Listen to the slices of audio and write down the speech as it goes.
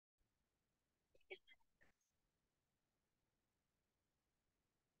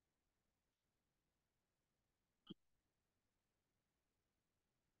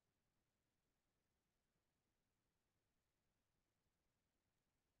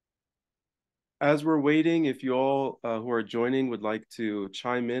as we're waiting, if you all who are joining would like to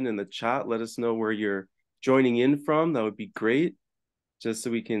chime in the chat, let us know where you're joining in from. That would be great, just so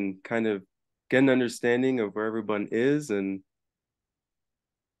we can kind of get an understanding of where everyone is and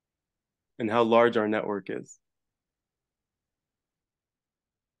how large our network is.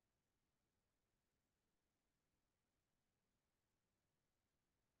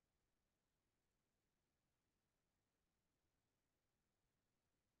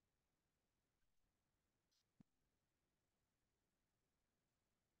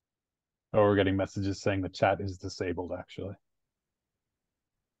 Oh, we're getting messages saying the chat is disabled, actually.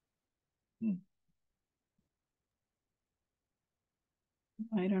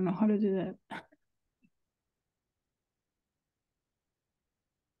 I don't know how to do that.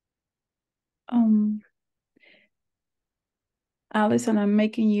 Allison, I'm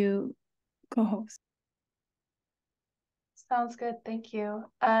making you co-host. Sounds good, thank you.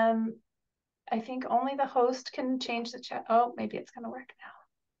 I think only the host can change the chat. Oh, maybe it's gonna work now.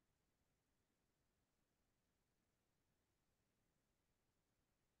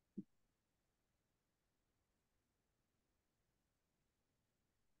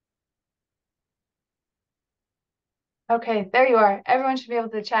 Okay, there you are. Everyone should be able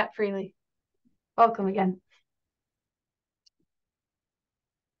to chat freely. Welcome again.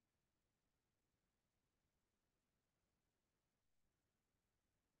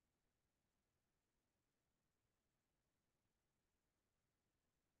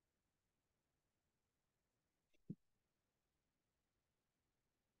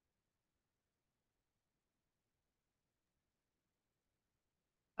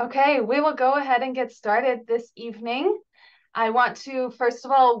 Okay, we will go ahead and get started this evening. I want to, first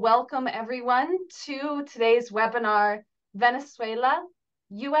of all, welcome everyone to today's webinar, Venezuela,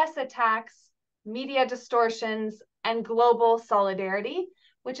 U.S. Attacks, Media Distortions, and Global Solidarity,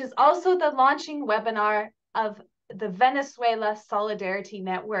 which is also the launching webinar of the Venezuela Solidarity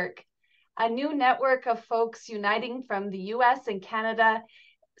Network, a new network of folks uniting from the U.S. and Canada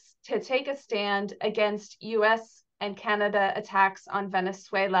to take a stand against U.S. and Canada attacks on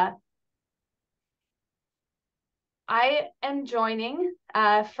Venezuela. I am joining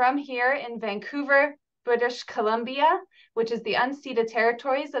from here in Vancouver, British Columbia, which is the unceded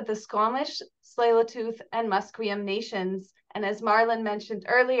territories of the Squamish, Tsleil-Waututh, and Musqueam nations. And as Marlon mentioned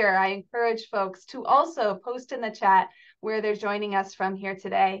earlier, I encourage folks to also post in the chat where they're joining us from here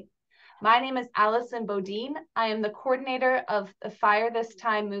today. My name is Allison Bodine. I am the coordinator of the Fire This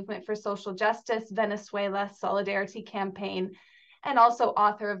Time Movement for Social Justice Venezuela Solidarity Campaign, and also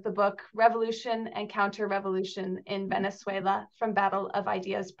author of the book Revolution and Counter-Revolution in Venezuela from Battle of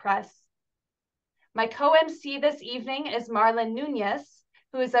Ideas Press. My co-MC this evening is Marlon Nunez,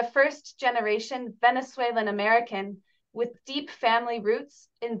 who is a first-generation Venezuelan American with deep family roots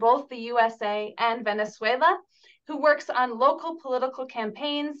in both the USA and Venezuela, who works on local political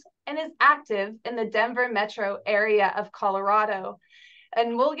campaigns and is active in the Denver metro area of Colorado.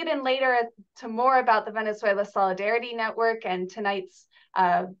 And we'll get in later to more about the Venezuela Solidarity Network and tonight's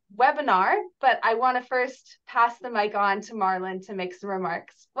webinar, but I want to first pass the mic on to Marlon to make some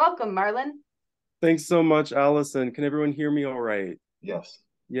remarks. Welcome, Marlon. Thanks so much, Allison. Can everyone hear me all right? Yes.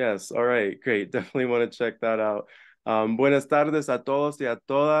 Yes, all right, great. Definitely want to check that out. Buenas tardes a todos y a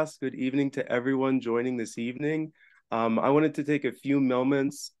todas. Good evening to everyone joining this evening. I wanted to take a few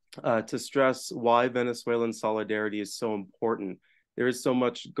moments to stress why Venezuelan solidarity is so important. There is so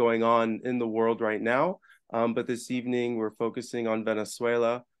much going on in the world right now, but this evening we're focusing on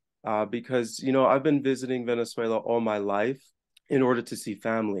Venezuela because, you know, I've been visiting Venezuela all my life in order to see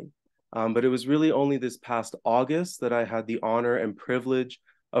family. But it was really only this past August that I had the honor and privilege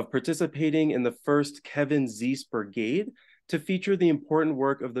of participating in the first Kevin Zeese Brigade to feature the important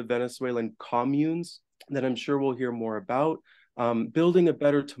work of the Venezuelan communes that I'm sure we'll hear more about, building a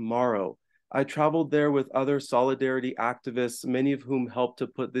better tomorrow. I traveled there with other solidarity activists, many of whom helped to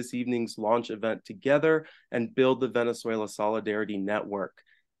put this evening's launch event together and build the Venezuela Solidarity Network.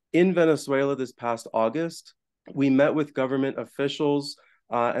 In Venezuela this past August, we met with government officials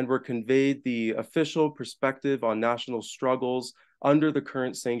and were conveyed the official perspective on national struggles under the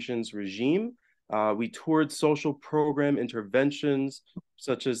current sanctions regime. We toured social program interventions,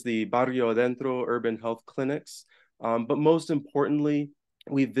 such as the Barrio Adentro urban health clinics. But most importantly,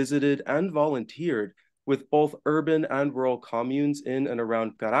 we visited and volunteered with both urban and rural communes in and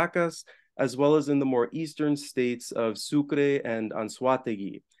around Caracas, as well as in the more eastern states of Sucre and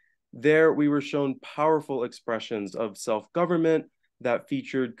Anzoátegui. There, we were shown powerful expressions of self-government that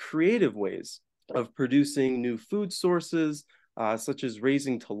featured creative ways of producing new food sources, such as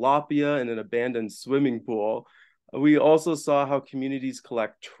raising tilapia in an abandoned swimming pool, We also saw how communities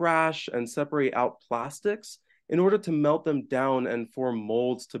collect trash and separate out plastics in order to melt them down and form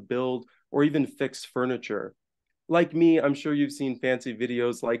molds to build or even fix furniture. Like me, I'm sure you've seen fancy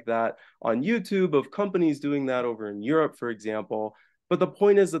videos like that on YouTube of companies doing that over in Europe, for example. But the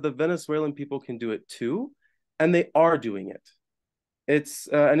point is that the Venezuelan people can do it too, and they are doing it. It's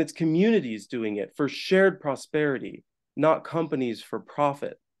communities doing it for shared prosperity, not companies for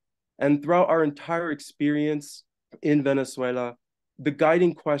profit. And throughout our entire experience in Venezuela, the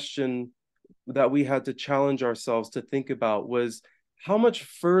guiding question that we had to challenge ourselves to think about was how much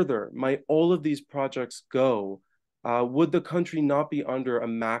further might all of these projects go? Would the country not be under a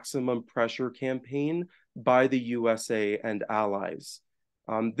maximum pressure campaign by the USA and allies?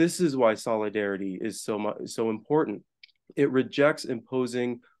 This is why solidarity is so important. It rejects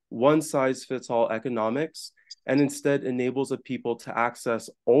imposing one-size-fits-all economics and instead enables a people to access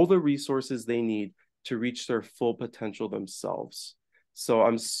all the resources they need to reach their full potential themselves. So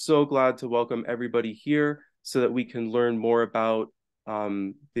I'm so glad to welcome everybody here so that we can learn more about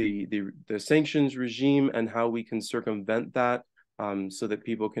the sanctions regime and how we can circumvent that so that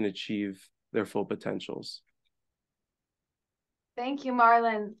people can achieve their full potentials. Thank you,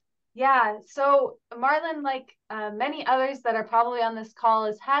 Marlon. Yeah, so Marlon, like many others that are probably on this call,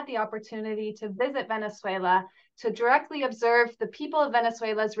 has had the opportunity to visit Venezuela to directly observe the people of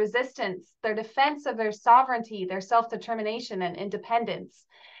Venezuela's resistance, their defense of their sovereignty, their self-determination and independence,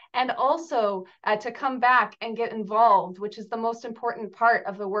 and also to come back and get involved, which is the most important part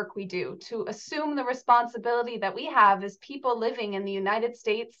of the work we do, to assume the responsibility that we have as people living in the United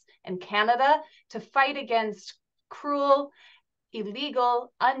States and Canada to fight against cruel,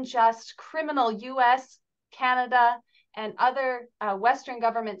 illegal, unjust, criminal US, Canada, and other Western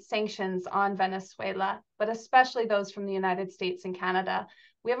government sanctions on Venezuela, but especially those from the United States and Canada.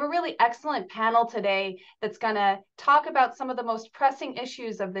 We have a really excellent panel today that's going to talk about some of the most pressing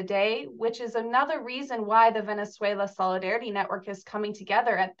issues of the day, which is another reason why the Venezuela Solidarity Network is coming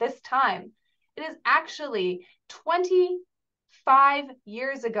together at this time. It is actually 25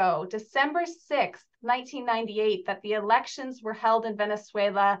 years ago, December 6th, 1998, that the elections were held in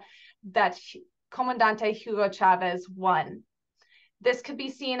Venezuela that Comandante Hugo Chavez won. This could be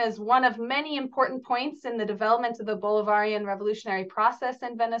seen as one of many important points in the development of the Bolivarian revolutionary process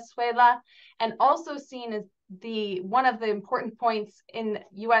in Venezuela, and also seen as one of the important points in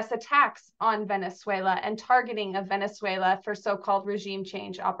US attacks on Venezuela and targeting of Venezuela for so-called regime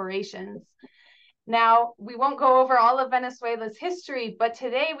change operations. Now, we won't go over all of Venezuela's history, but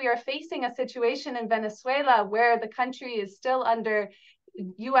today we are facing a situation in Venezuela where the country is still under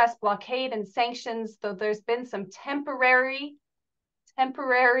US blockade and sanctions, though there's been some temporary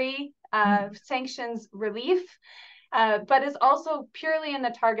sanctions relief, but is also purely in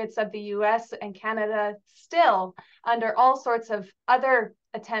the targets of the US and Canada, still under all sorts of other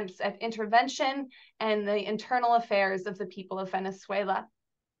attempts at intervention and the internal affairs of the people of Venezuela.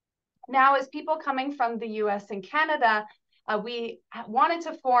 Now, as people coming from the US and Canada, we wanted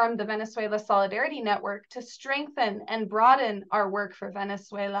to form the Venezuela Solidarity Network to strengthen and broaden our work for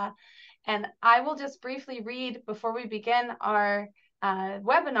Venezuela. And I will just briefly read, before we begin our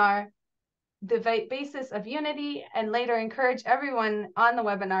webinar, the basis of unity, and later encourage everyone on the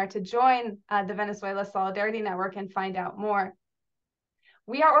webinar to join the Venezuela Solidarity Network and find out more.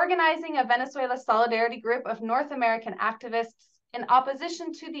 We are organizing a Venezuela Solidarity group of North American activists in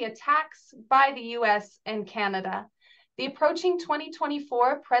opposition to the attacks by the US and Canada. The approaching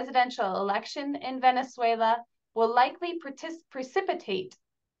 2024 presidential election in Venezuela will likely precipitate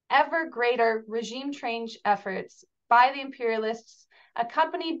ever greater regime change efforts by the imperialists,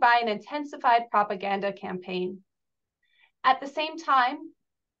 accompanied by an intensified propaganda campaign. At the same time,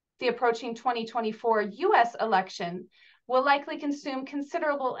 the approaching 2024 US election will likely consume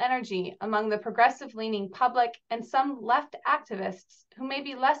considerable energy among the progressive-leaning public and some left activists who may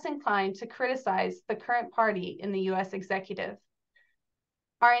be less inclined to criticize the current party in the US executive.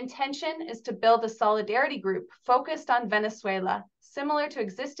 Our intention is to build a solidarity group focused on Venezuela, similar to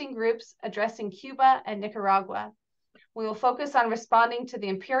existing groups addressing Cuba and Nicaragua. We will focus on responding to the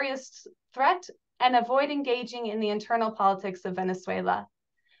imperialist threat and avoid engaging in the internal politics of Venezuela.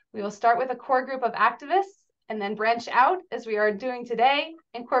 We will start with a core group of activists and then branch out, as we are doing today,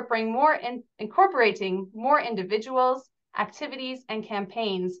 incorporating more individuals, activities, and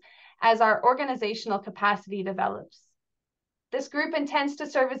campaigns as our organizational capacity develops. This group intends to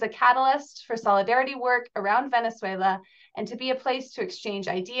serve as a catalyst for solidarity work around Venezuela and to be a place to exchange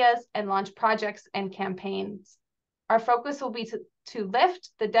ideas and launch projects and campaigns. Our focus will be to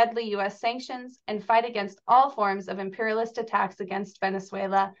lift the deadly U.S. sanctions and fight against all forms of imperialist attacks against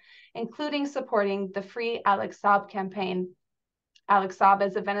Venezuela, including supporting the Free Alex Saab campaign. Alex Saab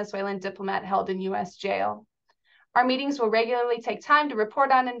is a Venezuelan diplomat held in U.S. jail. Our meetings will regularly take time to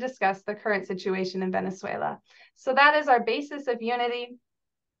report on and discuss the current situation in Venezuela. So that is our basis of unity.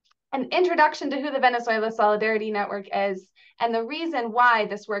 An introduction to who the Venezuela Solidarity Network is and the reason why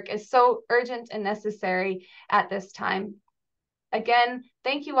this work is so urgent and necessary at this time. Again,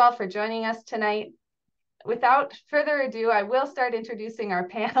 thank you all for joining us tonight. Without further ado, I will start introducing our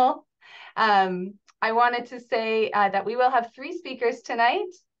panel. I wanted to say that we will have 3 speakers tonight.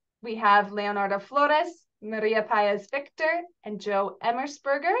 We have Leonardo Flores, Maria Paez Victor, and Joe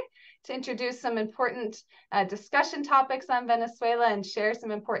Emersberger to introduce some important discussion topics on Venezuela and share some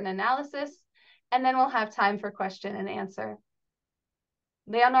important analysis. And then we'll have time for question and answer.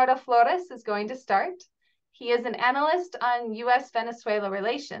 Leonardo Flores is going to start. He is an analyst on U.S.-Venezuela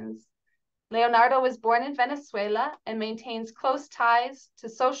relations. Leonardo was born in Venezuela and maintains close ties to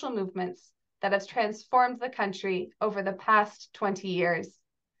social movements that have transformed the country over the past 20 years.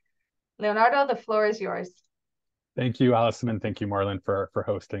 Leonardo, the floor is yours. Thank you, Allison, and thank you, Marlon, for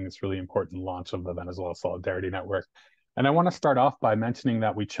hosting this really important launch of the Venezuela Solidarity Network. And I want to start off by mentioning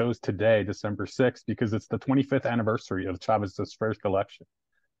that we chose today, December 6th, because it's the 25th anniversary of Chavez's first election.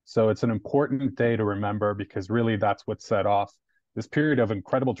 So it's an important day to remember because really that's what set off this period of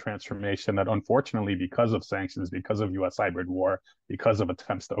incredible transformation that unfortunately, because of sanctions, because of U.S. hybrid war, because of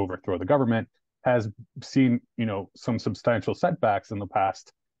attempts to overthrow the government, has seen, some substantial setbacks in the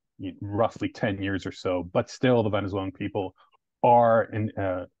past roughly 10 years or so. But still, the Venezuelan people are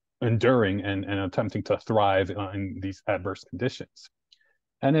enduring and attempting to thrive in these adverse conditions.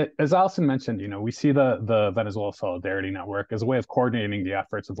 And as Allison mentioned, we see the Venezuela Solidarity Network as a way of coordinating the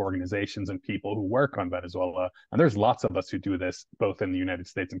efforts of organizations and people who work on Venezuela. And there's lots of us who do this, both in the United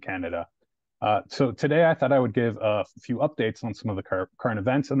States and Canada. So today I thought I would give a few updates on some of the current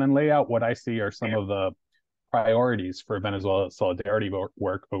events and then lay out what I see are some of the priorities for Venezuela Solidarity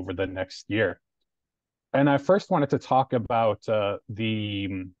work over the next year. And I first wanted to talk about the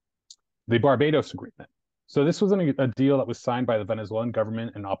Barbados Agreement. So this was a deal that was signed by the Venezuelan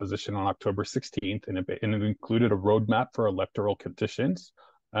government and opposition on October 16th, and it included a roadmap for electoral conditions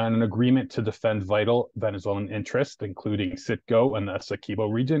and an agreement to defend vital Venezuelan interests, including Citgo and the Essequibo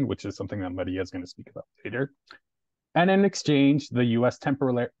region, which is something that Maria is going to speak about later. And in exchange, the U.S.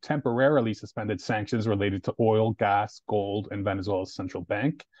 temporarily suspended sanctions related to oil, gas, gold, and Venezuela's central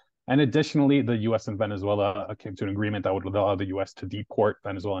bank. And additionally, the U.S. and Venezuela came to an agreement that would allow the U.S. to deport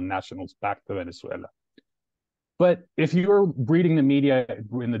Venezuelan nationals back to Venezuela. But if you were reading the media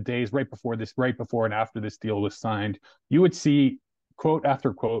in the days right before and after this deal was signed, you would see quote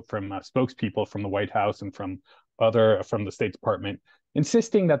after quote from spokespeople from the White House and from the State Department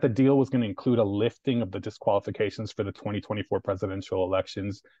insisting that the deal was going to include a lifting of the disqualifications for the 2024 presidential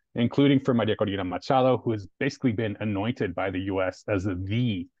elections, including for Maria Corina Machado, who has basically been anointed by the U.S. as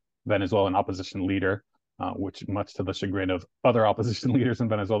the Venezuelan opposition leader, which much to the chagrin of other opposition leaders in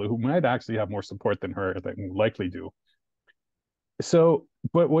Venezuela who might actually have more support than her, that likely do. So,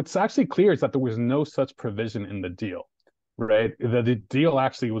 but what's actually clear is that there was no such provision in the deal, right? The deal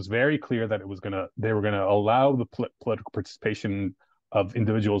actually was very clear that they were gonna allow the political participation of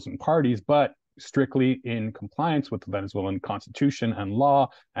individuals and parties, but strictly in compliance with the Venezuelan constitution and law.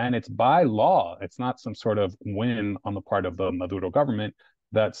 And it's by law, it's not some sort of whim on the part of the Maduro government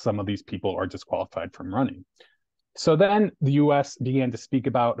that some of these people are disqualified from running. So then the U.S. began to speak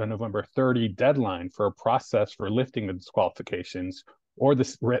about a November 30 deadline for a process for lifting the disqualifications, or the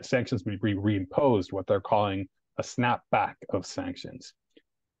sanctions would be reimposed, what they're calling a snapback of sanctions.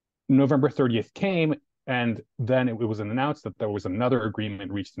 November 30th came, and then it was announced that there was another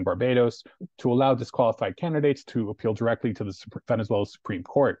agreement reached in Barbados to allow disqualified candidates to appeal directly to the Venezuela Supreme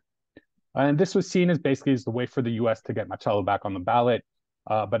Court. And this was seen as basically as the way for the U.S. to get Machado back on the ballot.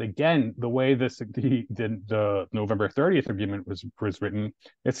 But again, the way the November 30th agreement was written,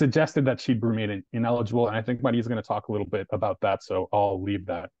 it suggested that she'd remain ineligible. And I think Maria's going to talk a little bit about that, so I'll leave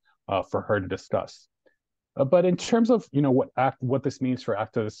that for her to discuss. But in terms of what this means for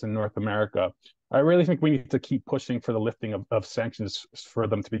activists in North America, I really think we need to keep pushing for the lifting of sanctions for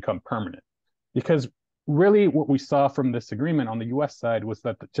them to become permanent. Because really what we saw from this agreement on the U.S. side was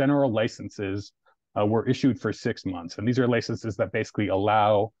that the general licenses were issued for 6 months. And these are licenses that basically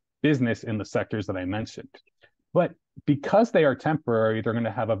allow business in the sectors that I mentioned. But because they are temporary, they're going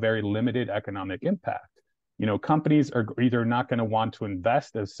to have a very limited economic impact. Companies are either not going to want to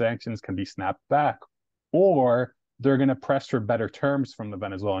invest as sanctions can be snapped back, or they're going to press for better terms from the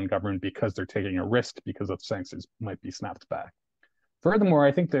Venezuelan government because they're taking a risk because of sanctions might be snapped back. Furthermore,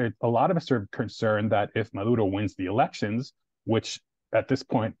 I think that a lot of us are concerned that if Maduro wins the elections, which at this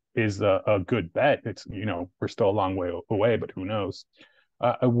point is a good bet, it's, we're still a long way away, but who knows?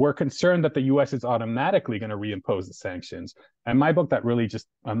 We're concerned that the U.S. is automatically going to reimpose the sanctions. And my book, that really just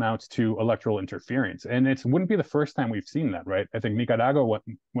amounts to electoral interference. And it wouldn't be the first time we've seen that, right? I think Nicaragua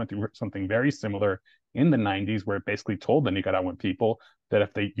went through something very similar in the 90s, where it basically told the Nicaraguan people that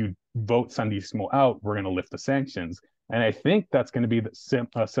if you vote Sandismo out, we're going to lift the sanctions. And I think that's going to be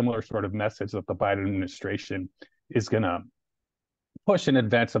a similar sort of message that the Biden administration is going to push in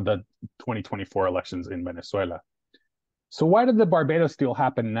advance of the 2024 elections in Venezuela. So why did the Barbados deal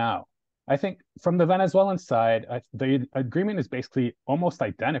happen now? I think from the Venezuelan side, the agreement is basically almost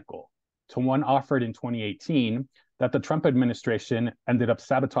identical to one offered in 2018 that the Trump administration ended up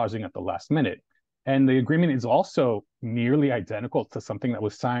sabotaging at the last minute. And the agreement is also nearly identical to something that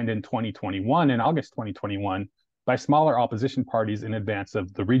was signed in 2021, in August 2021, by smaller opposition parties in advance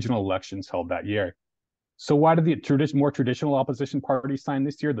of the regional elections held that year. So why did the more traditional opposition parties sign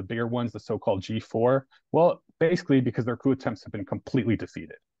this year, the bigger ones, the so-called G4? Well, basically because their coup attempts have been completely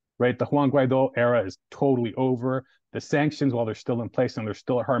defeated, right? The Juan Guaido era is totally over. The sanctions, while they're still in place and they're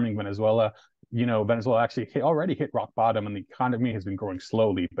still harming Venezuela, Venezuela actually already hit rock bottom, and the economy has been growing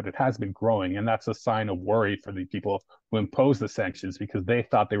slowly, but it has been growing. And that's a sign of worry for the people who imposed the sanctions, because they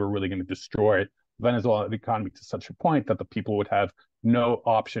thought they were really going to destroy Venezuela's economy to such a point that the people would have no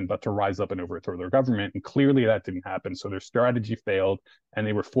option but to rise up and overthrow their government. And clearly that didn't happen. So their strategy failed, and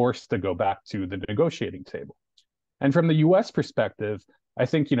they were forced to go back to the negotiating table. And from the US perspective, I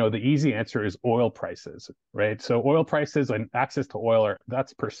think, the easy answer is oil prices, right? So oil prices and access to oil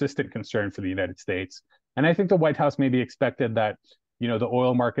that's a persistent concern for the United States. And I think the White House maybe expected that, the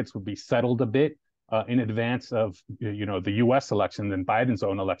oil markets would be settled a bit in advance of, the US election and Biden's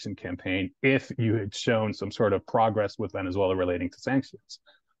own election campaign, if you had shown some sort of progress with Venezuela relating to sanctions.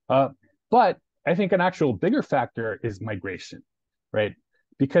 But I think an actual bigger factor is migration, right?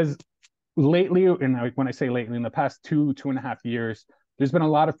 Because lately, and when I say lately, in the past 2.5 years, there's been a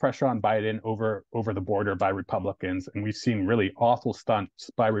lot of pressure on Biden over the border by Republicans. And we've seen really awful stunts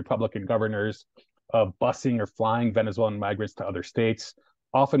by Republican governors of busing or flying Venezuelan migrants to other states,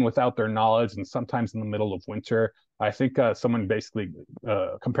 often without their knowledge, and sometimes in the middle of winter. I think someone basically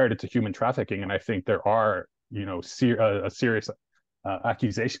compared it to human trafficking, and I think there are, a serious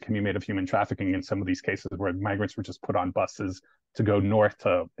accusation can be made of human trafficking in some of these cases, where migrants were just put on buses to go north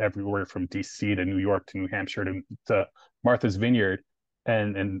to everywhere from DC to New York to New Hampshire to Martha's Vineyard,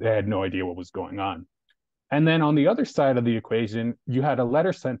 and they had no idea what was going on. And then on the other side of the equation, you had a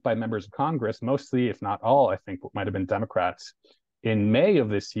letter sent by members of Congress, mostly, if not all, I think might have been Democrats, in May of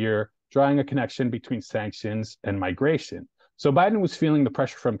this year, drawing a connection between sanctions and migration. So Biden was feeling the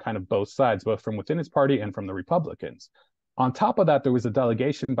pressure from kind of both sides, both from within his party and from the Republicans. On top of that, there was a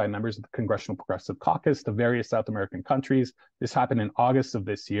delegation by members of the Congressional Progressive Caucus to various South American countries. This happened in August of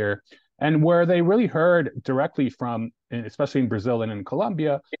this year, and where they really heard directly from, especially in Brazil and in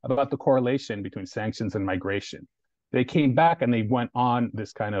Colombia, about the correlation between sanctions and migration. They came back and they went on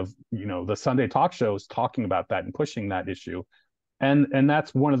this kind of, the Sunday talk shows talking about that and pushing that issue. And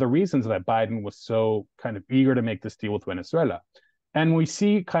that's one of the reasons that Biden was so kind of eager to make this deal with Venezuela. And we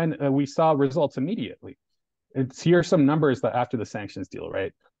saw results immediately. Here are some numbers that after the sanctions deal,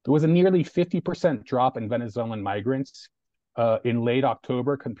 right? There was a nearly 50% drop in Venezuelan migrants in late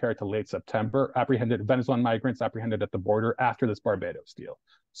October compared to late September, Venezuelan migrants apprehended at the border after this Barbados deal.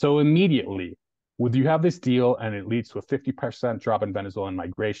 So immediately, when you have this deal and it leads to a 50% drop in Venezuelan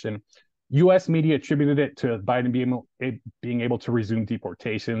migration, U.S. media attributed it to Biden being able to resume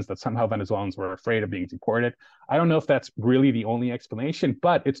deportations, that somehow Venezuelans were afraid of being deported. I don't know if that's really the only explanation,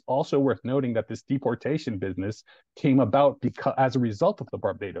 but it's also worth noting that this deportation business came about as a result of the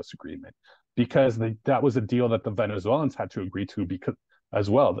Barbados Agreement, because that was a deal that the Venezuelans had to agree to as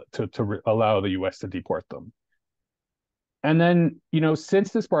well to allow the U.S. to deport them. And then,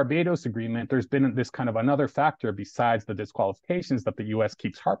 since this Barbados Agreement, there's been this kind of another factor besides the disqualifications that the U.S.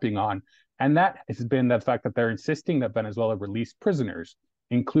 keeps harping on. And that has been the fact that they're insisting that Venezuela release prisoners,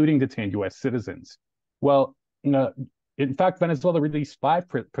 including detained U.S. citizens. Well, in fact, Venezuela released 5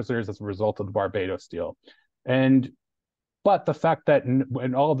 prisoners as a result of the Barbados deal. But the fact that,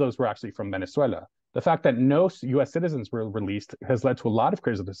 and all of those were actually from Venezuela, the fact that no U.S. citizens were released has led to a lot of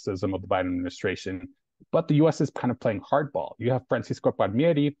criticism of the Biden administration. But the U.S. is kind of playing hardball. You have Francisco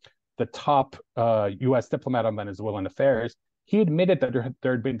Palmieri, the top U.S. diplomat on Venezuelan affairs. He admitted that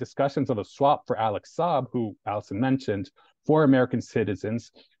there had been discussions of a swap for Alex Saab, who Allison mentioned, for American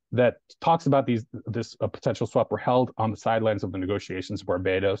citizens. that talks about this potential swap were held on the sidelines of the negotiations in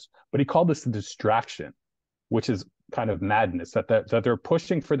Barbados, but he called this a distraction, which is kind of madness, that they're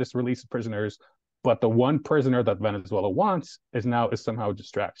pushing for this release of prisoners, but the one prisoner that Venezuela wants is somehow a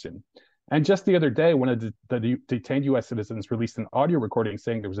distraction. And just the other day, one of the detained U.S. citizens released an audio recording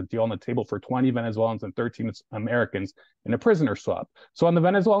saying there was a deal on the table for 20 Venezuelans and 13 Americans in a prisoner swap. So on the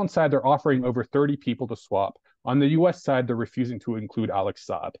Venezuelan side, they're offering over 30 people to swap. On the U.S. side, they're refusing to include Alex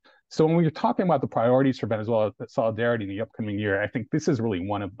Saab. So when we're talking about the priorities for Venezuela solidarity in the upcoming year, I think this is really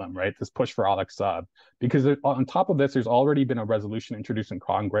one of them, right? This push for Alex Saab. Because on top of this, there's already been a resolution introduced in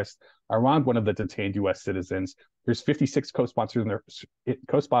Congress around one of the detained U.S. citizens. There's 56 co-sponsors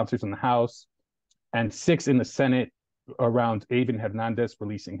in the House and 6 in the Senate around Evan Hernandez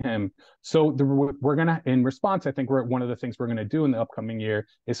releasing him. So we're going to, in response, I think one of the things we're going to do in the upcoming year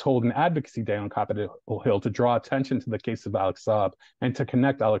is hold an advocacy day on Capitol Hill to draw attention to the case of Alex Saab and to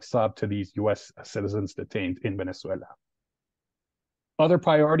connect Alex Saab to these U.S. citizens detained in Venezuela. Other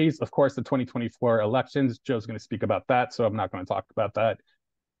priorities, of course, the 2024 elections. Joe's going to speak about that, so I'm not going to talk about that.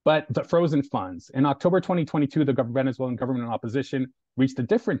 But the frozen funds. In October 2022, the Venezuelan government and opposition reached a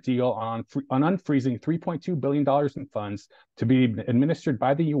different deal on unfreezing $3.2 billion in funds to be administered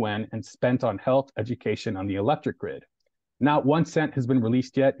by the UN and spent on health, education, on the electric grid. Not 1 cent has been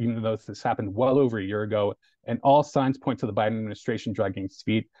released yet, even though this happened well over a year ago, and all signs point to the Biden administration dragging its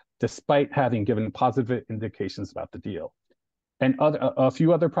feet, despite having given positive indications about the deal. And a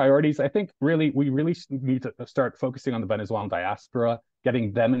few other priorities, I think we really need to start focusing on the Venezuelan diaspora,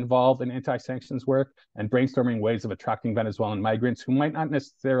 getting them involved in anti-sanctions work, and brainstorming ways of attracting Venezuelan migrants who might not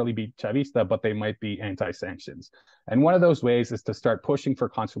necessarily be Chavista, but they might be anti-sanctions. And one of those ways is to start pushing for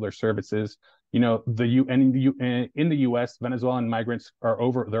consular services. You know, in the U.S., Venezuelan migrants there are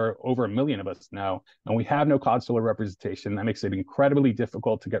over 1 million of us now, and we have no consular representation. That makes it incredibly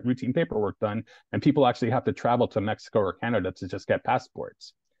difficult to get routine paperwork done, and people actually have to travel to Mexico or Canada to just get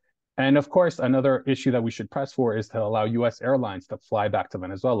passports. And of course, another issue that we should press for is to allow U.S. airlines to fly back to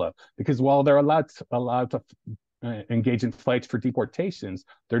Venezuela, because while they're allowed to engage in flights for deportations,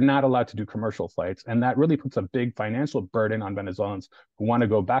 they're not allowed to do commercial flights. And that really puts a big financial burden on Venezuelans who want to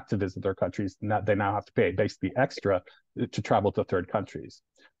go back to visit their countries. They now have to pay basically extra to travel to third countries.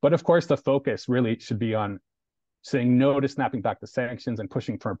 But of course, the focus really should be on saying no to snapping back the sanctions and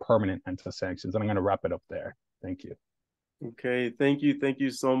pushing for a permanent end to sanctions. And I'm going to wrap it up there. Thank you. Okay, thank you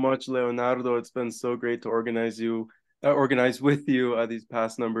so much, Leonardo. It's been so great to organize with you these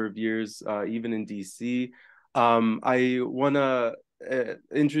past number of years, even in DC. I want to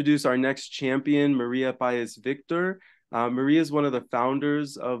introduce our next champion, Maria Paez Victor. Maria is one of the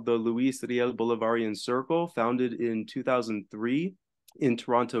founders of the Luis Riel Bolivarian Circle, founded in 2003 in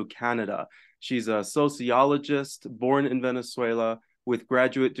Toronto, Canada. She's a sociologist born in Venezuela with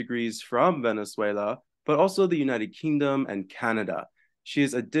graduate degrees from Venezuela, but also the United Kingdom and Canada. She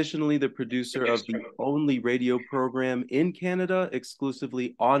is additionally the producer of the only radio program in Canada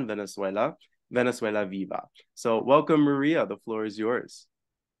exclusively on Venezuela, Venezuela Viva. So welcome, Maria. The floor is yours.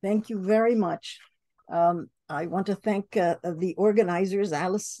 Thank you very much. I want to thank the organizers,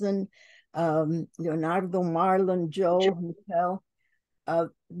 Allison, Leonardo, Marlon, Joe, Michelle.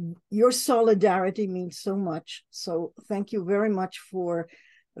 Your solidarity means so much. So thank you very much for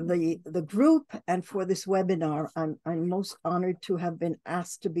the group and for this webinar. I'm most honored to have been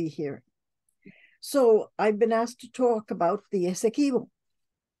asked to be here. So I've been asked to talk about the Essequibo.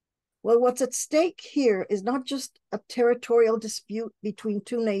 Well, what's at stake here is not just a territorial dispute between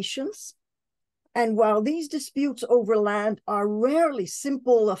two nations. And while these disputes over land are rarely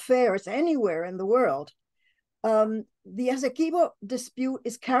simple affairs anywhere in the world, the Essequibo dispute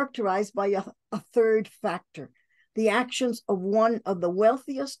is characterized by a third factor: the actions of one of the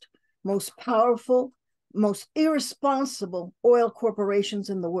wealthiest, most powerful, most irresponsible oil corporations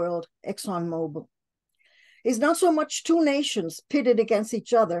in the world, ExxonMobil. It's not so much two nations pitted against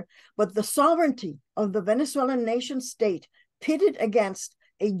each other, but the sovereignty of the Venezuelan nation state pitted against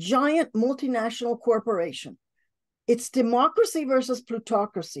a giant multinational corporation. It's democracy versus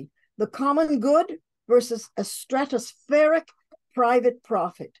plutocracy, the common good versus a stratospheric private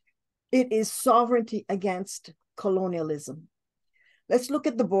profit. It is sovereignty against colonialism. Let's look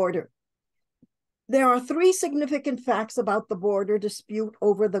at the border. There are 3 significant facts about the border dispute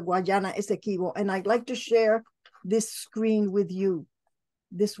over the Guayana Essequibo, and I'd like to share this screen with you.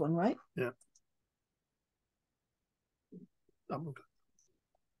 This one, right? Yeah.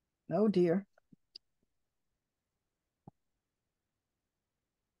 Oh dear.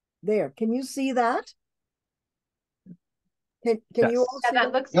 There, can you see that? Can Yes. you all see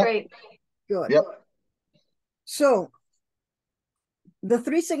that looks great. Good. Yep. So The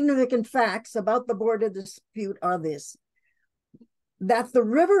three significant facts about the border dispute are this: that the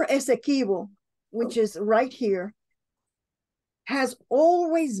river Essequibo, which is right here, has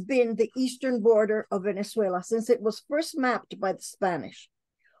always been the eastern border of Venezuela since it was first mapped by the Spanish.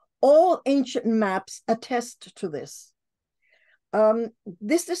 All ancient maps attest to this.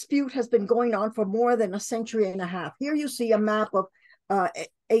 This dispute has been going on for more than a century and a half. Here you see a map of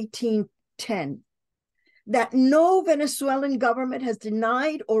 1810. That no Venezuelan government has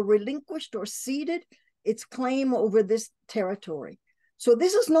denied or relinquished or ceded its claim over this territory. So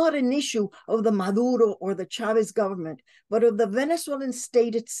this is not an issue of the Maduro or the Chavez government, but of the Venezuelan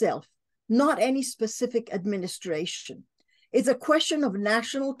state itself, not any specific administration. It's a question of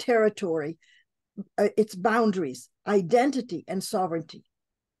national territory, its boundaries, identity, and sovereignty.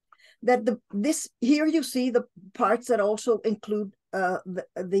 That here you see the parts that also include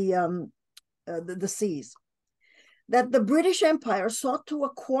the seas. That the British Empire sought to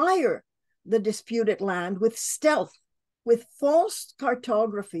acquire the disputed land with stealth, with false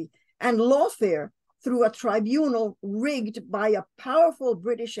cartography and lawfare through a tribunal rigged by a powerful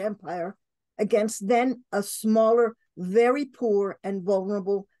British Empire against then a smaller, very poor and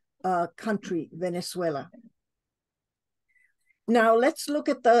vulnerable country, Venezuela. Now let's look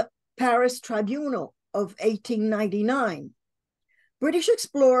at the Paris Tribunal of 1899. British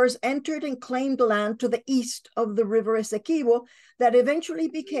explorers entered and claimed land to the east of the river Essequibo that eventually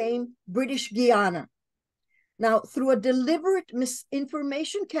became British Guiana. Now, through a deliberate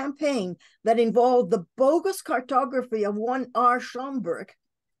misinformation campaign that involved the bogus cartography of one R. Schomburg,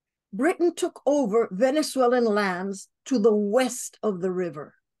 Britain took over Venezuelan lands to the west of the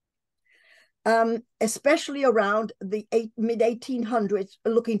river, especially around the mid-1800s,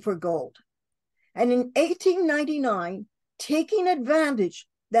 looking for gold. And in 1899, taking advantage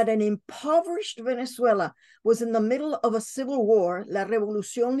that an impoverished Venezuela was in the middle of a civil war, La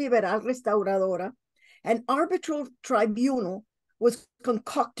Revolución Liberal Restauradora, an arbitral tribunal was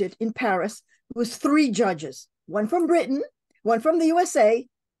concocted in Paris with 3 judges, one from Britain, one from the USA,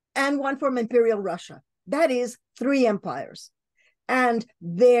 and one from Imperial Russia. That is 3 empires. And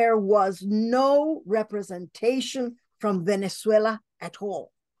there was no representation from Venezuela at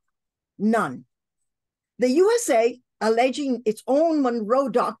all. None. The USA, alleging its own Monroe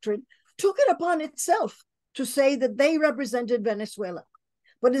Doctrine, took it upon itself to say that they represented Venezuela.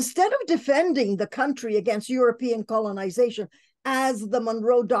 But instead of defending the country against European colonization, as the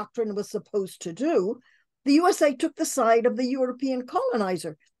Monroe Doctrine was supposed to do, the USA took the side of the European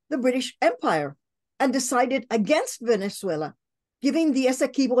colonizer, the British Empire, and decided against Venezuela, giving the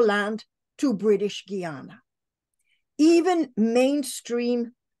Essequibo land to British Guiana. Even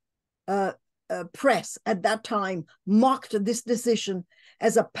mainstream press at that time mocked this decision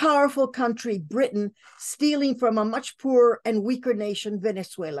as a powerful country, Britain, stealing from a much poorer and weaker nation,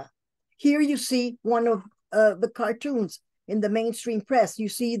 Venezuela. Here you see one of the cartoons in the mainstream press. You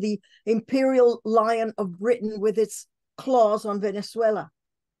see the imperial lion of Britain with its claws on Venezuela.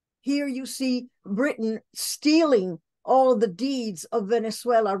 Here you see Britain stealing all the deeds of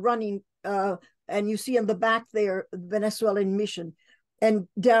Venezuela, running, and you see on the back there, Venezuelan mission. And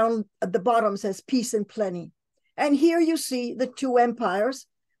down at the bottom says peace and plenty. And here you see the 2 empires,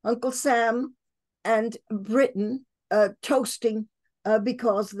 Uncle Sam and Britain, toasting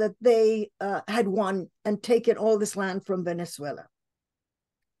because that they had won and taken all this land from Venezuela.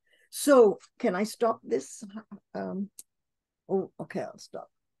 So can I stop this? Oh, okay, I'll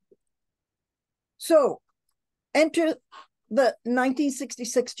stop. So enter the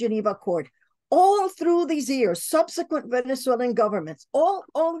 1966 Geneva Accord. All through these years, subsequent Venezuelan governments, all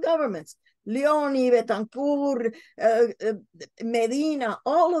governments, Leone, Betancourt, Medina,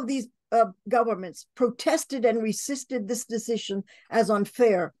 all of these governments protested and resisted this decision as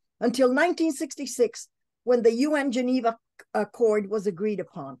unfair until 1966, when the UN Geneva Accord was agreed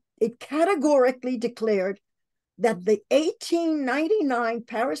upon. It categorically declared that the 1899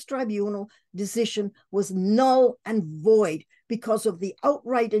 Paris Tribunal decision was null and void because of the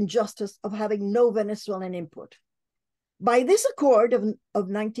outright injustice of having no Venezuelan input. By this accord of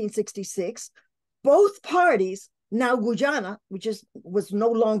 1966, both parties, now Guyana, which was no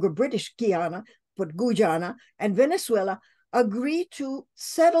longer British Guiana, but Guyana, and Venezuela, agreed to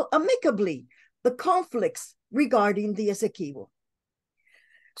settle amicably the conflicts regarding the Essequibo.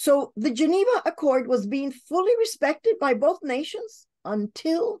 So the Geneva Accord was being fully respected by both nations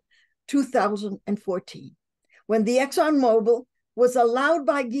until 2014, when the ExxonMobil was allowed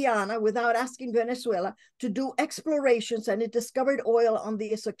by Guyana without asking Venezuela to do explorations, and it discovered oil on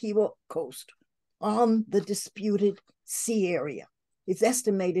the Essequibo coast on the disputed sea area. It's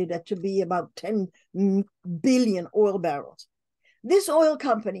estimated to be about 10 billion oil barrels. This oil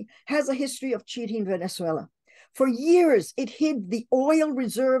company has a history of cheating Venezuela. For years, it hid the oil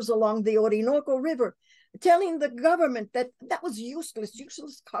reserves along the Orinoco River, telling the government that that was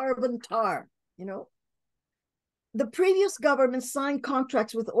useless carbon tar, you know. The previous government signed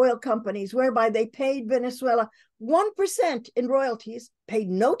contracts with oil companies whereby they paid Venezuela 1% in royalties, paid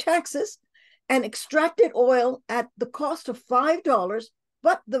no taxes, and extracted oil at the cost of $5,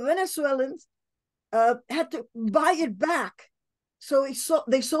 but the Venezuelans had to buy it back. So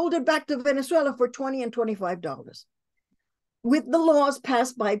they sold it back to Venezuela for $20 and $25. With the laws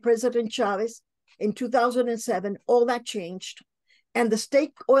passed by President Chavez in 2007, all that changed. And the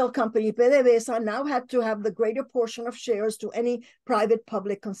state oil company, PDVSA, now had to have the greater portion of shares to any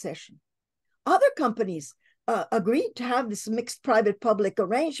private-public concession. Other companies agreed to have this mixed private-public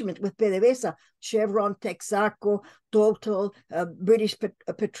arrangement with PDVSA, Chevron, Texaco, Total, British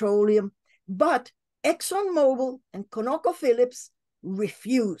Petroleum. But ExxonMobil and ConocoPhillips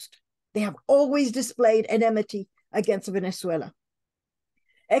refused. They have always displayed enmity against Venezuela.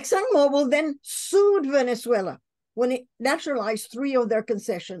 ExxonMobil then sued Venezuela when it nationalized 3 of their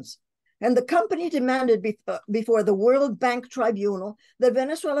concessions. And the company demanded before the World Bank Tribunal that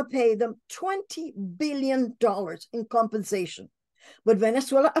Venezuela pay them $20 billion in compensation. But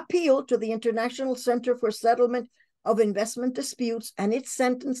Venezuela appealed to the International Center for Settlement of Investment Disputes, and it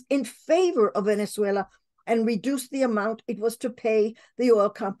sentenced in favor of Venezuela and reduced the amount it was to pay the oil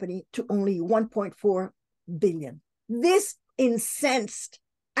company to only $1.4 billion. This incensed,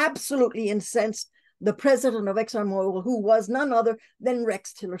 absolutely incensed, the president of ExxonMobil, who was none other than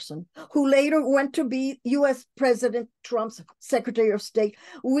Rex Tillerson, who later went to be US President Trump's Secretary of State,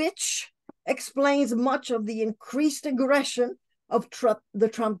 which explains much of the increased aggression of the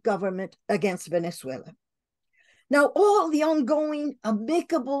Trump government against Venezuela. Now, all the ongoing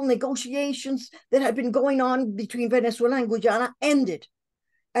amicable negotiations that had been going on between Venezuela and Guyana ended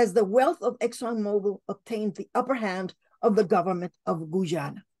as the wealth of ExxonMobil obtained the upper hand of the government of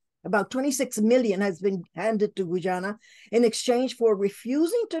Guyana. About 26 million has been handed to Guyana in exchange for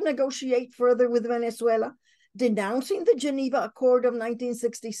refusing to negotiate further with Venezuela, denouncing the Geneva Accord of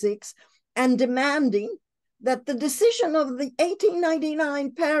 1966, and demanding that the decision of the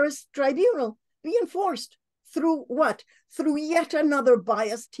 1899 Paris Tribunal be enforced. Through what? Through yet another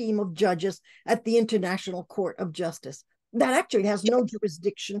biased team of judges at the International Court of Justice that actually has no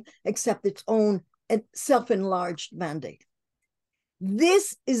jurisdiction except its own self-enlarged mandate.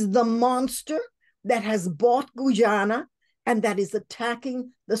 This is the monster that has bought Guyana and that is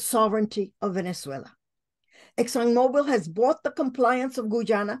attacking the sovereignty of Venezuela. ExxonMobil has bought the compliance of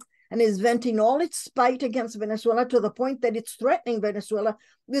Guyana and is venting all its spite against Venezuela to the point that it's threatening Venezuela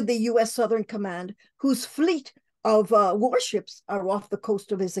with the U.S. Southern Command, whose fleet of warships are off the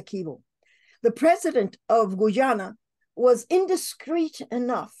coast of Essequibo. The president of Guyana was indiscreet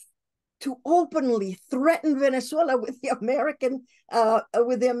enough to openly threaten Venezuela with the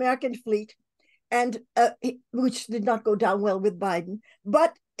American fleet, and which did not go down well with Biden.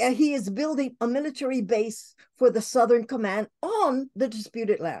 But he is building a military base for the Southern Command on the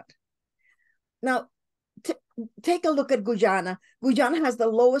disputed land. Now, take a look at Guyana. Guyana has the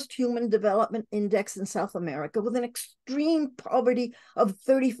lowest human development index in South America, with an extreme poverty of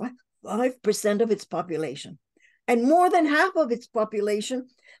 35% of its population. And more than half of its population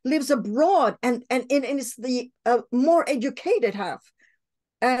lives abroad, and it's the more educated half.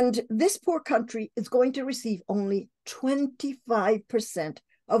 And this poor country is going to receive only 25%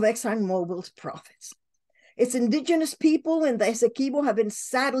 of ExxonMobil's profits. Its indigenous people in the Essequibo have been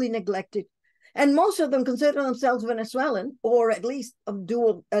sadly neglected, and most of them consider themselves Venezuelan, or at least of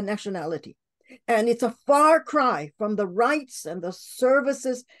dual nationality. And it's a far cry from the rights and the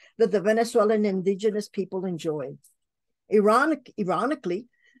services that the Venezuelan indigenous people enjoy. Ironically,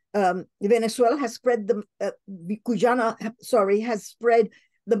 Venezuela has spread has spread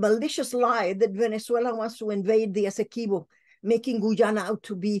the malicious lie that Venezuela wants to invade the Essequibo, making Guyana out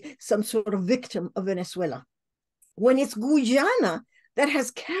to be some sort of victim of Venezuela, when it's Guyana that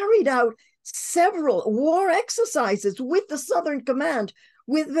has carried out several war exercises with the Southern Command,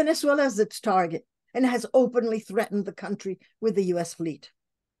 with Venezuela as its target, and has openly threatened the country with the U.S. fleet.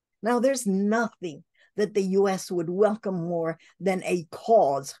 Now, there's nothing that the U.S. would welcome more than a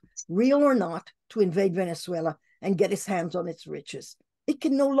cause, real or not, to invade Venezuela and get its hands on its riches. It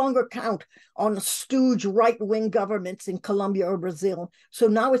can no longer count on stooge right-wing governments in Colombia or Brazil, so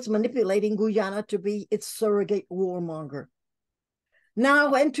now it's manipulating Guyana to be its surrogate warmonger.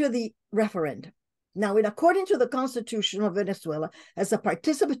 Now enter the referendum. Now, according to the Constitution of Venezuela, as a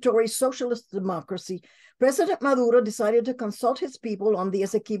participatory socialist democracy, President Maduro decided to consult his people on the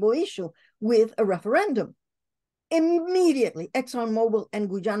Essequibo issue with a referendum. Immediately, ExxonMobil and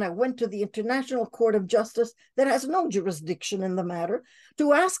Guyana went to the International Court of Justice that has no jurisdiction in the matter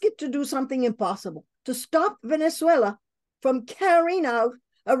to ask it to do something impossible, to stop Venezuela from carrying out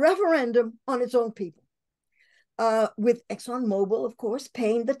a referendum on its own people. With ExxonMobil, of course,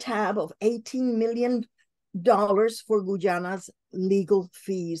 paying the tab of $18 million for Guyana's legal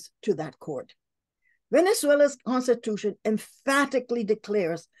fees to that court. Venezuela's constitution emphatically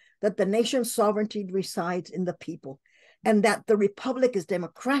declares that the nation's sovereignty resides in the people and that the republic is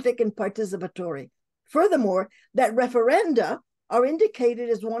democratic and participatory. Furthermore, that referenda are indicated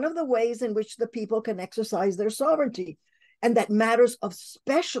as one of the ways in which the people can exercise their sovereignty, and that matters of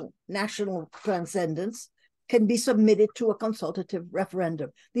special national transcendence can be submitted to a consultative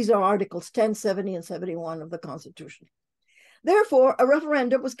referendum. These are Articles 10, 70, and 71 of the Constitution. Therefore, a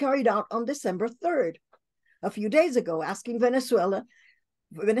referendum was carried out on December 3rd, a few days ago, asking Venezuelans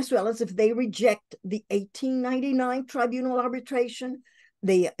if they reject the 1899 tribunal arbitration,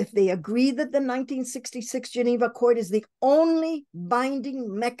 if they agree that the 1966 Geneva Accord is the only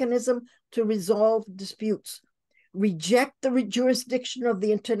binding mechanism to resolve disputes, reject the jurisdiction of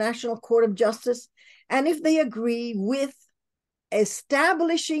the International Court of Justice, and if they agree with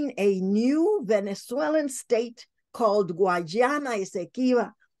establishing a new Venezuelan state called Guayana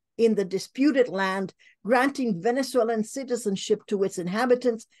Esequiba in the disputed land, granting Venezuelan citizenship to its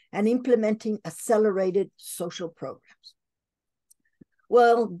inhabitants and implementing accelerated social programs.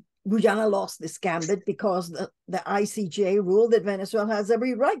 Well, Guyana lost this gambit because the ICJ ruled that Venezuela has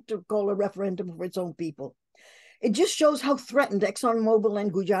every right to call a referendum for its own people. It just shows how threatened ExxonMobil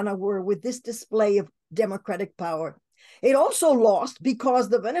and Guyana were with this display of democratic power. It also lost because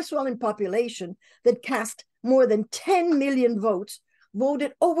the Venezuelan population that cast more than 10 million votes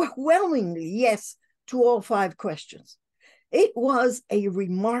voted overwhelmingly yes to all 5 questions. It was a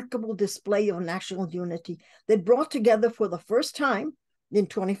remarkable display of national unity that brought together for the first time in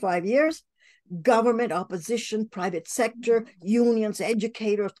 25 years, government, opposition, private sector, unions,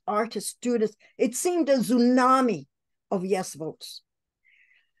 educators, artists, students. It seemed a tsunami of yes votes.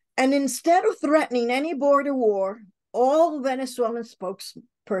 And instead of threatening any border war, all Venezuelan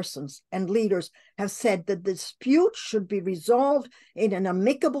spokespersons and leaders have said that the dispute should be resolved in an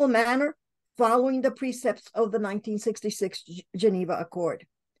amicable manner following the precepts of the 1966 Geneva Accord.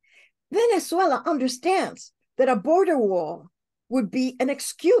 Venezuela understands that a border wall would be an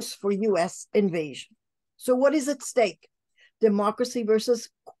excuse for US invasion. So what is at stake? Democracy versus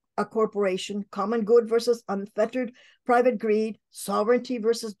a corporation, common good versus unfettered private greed, sovereignty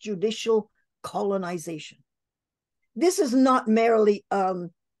versus judicial colonization. This is not merely a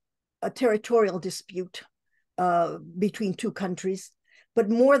territorial dispute between 2 countries, but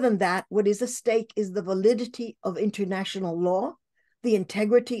more than that, what is at stake is the validity of international law, the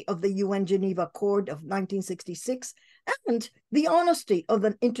integrity of the UN Geneva Accord of 1966, and the honesty of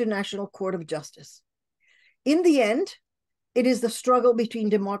the International Court of Justice. In the end, it is the struggle between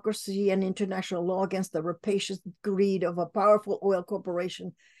democracy and international law against the rapacious greed of a powerful oil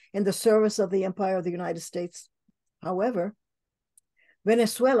corporation in the service of the empire of the United States. However,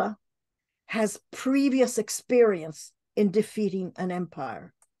 Venezuela has previous experience in defeating an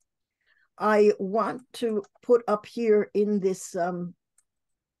empire. I want to put up here in this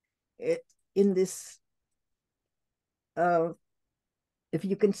if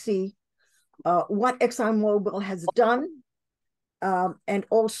you can see what ExxonMobil has done. And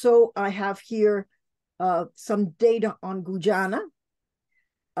also I have here some data on Guyana,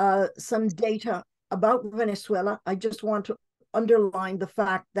 some data about Venezuela. I just want to underline the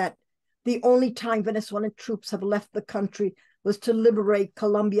fact that the only time Venezuelan troops have left the country was to liberate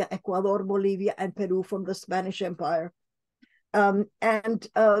Colombia, Ecuador, Bolivia, and Peru from the Spanish Empire. In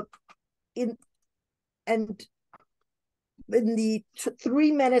the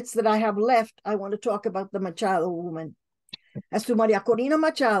 3 minutes that I have left, I want to talk about the Machado woman. As to Maria Corina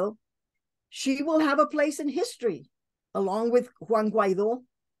Machado, she will have a place in history, along with Juan Guaido,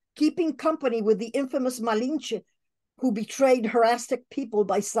 keeping company with the infamous Malinche, who betrayed her Aztec people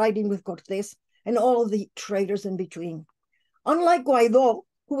by siding with Cortés, and all the traitors in between. Unlike Guaido,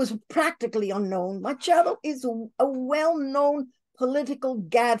 who was practically unknown, Machado is a well-known political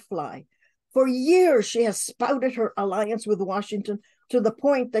gadfly. For years, she has spouted her alliance with Washington to the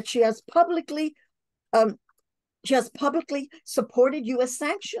point that she has publicly supported U.S.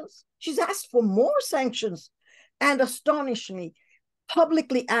 sanctions. She's asked for more sanctions and, astonishingly,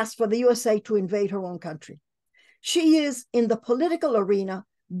 publicly asked for the USA to invade her own country. She is in the political arena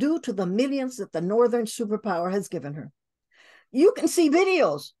due to the millions that the Northern superpower has given her. You can see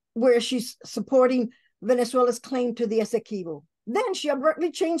videos where she's supporting Venezuela's claim to the Essequibo. Then she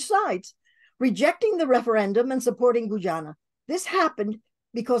abruptly changed sides. rejecting the referendum and supporting Guyana. This happened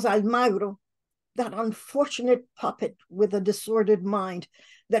because Almagro, that unfortunate puppet with a disordered mind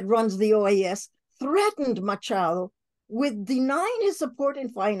that runs the OAS, threatened Machado with denying his support in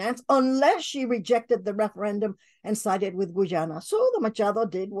finance unless she rejected the referendum and sided with Guyana. So the Machado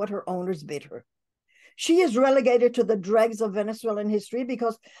did what her owners bid her. She is relegated to the dregs of Venezuelan history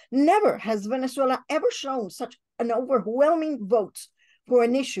because never has Venezuela ever shown such an overwhelming votes for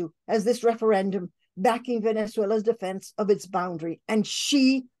an issue as this referendum backing Venezuela's defense of its boundary, and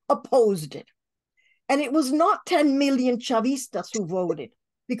she opposed it. And it was not 10 million Chavistas who voted,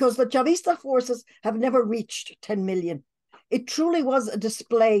 because the Chavista forces have never reached 10 million. It truly was a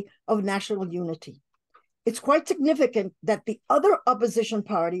display of national unity. It's quite significant that the other opposition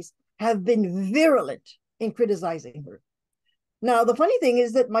parties have been virulent in criticizing her. Now, the funny thing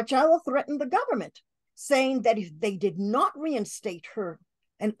is that Machado threatened the government, saying that if they did not reinstate her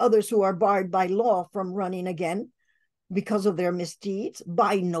and others who are barred by law from running again because of their misdeeds,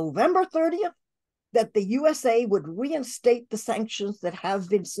 by November 30th, that the USA would reinstate the sanctions that have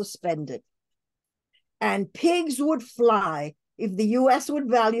been suspended. And pigs would fly if the US would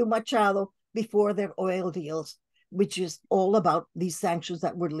value Machado before their oil deals, which is all about these sanctions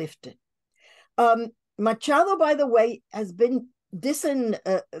that were lifted. Machado, by the way, has been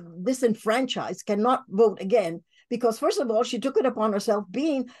disenfranchised, cannot vote again, because first of all, she took it upon herself,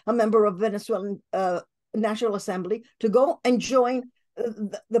 being a member of Venezuelan National Assembly, to go and join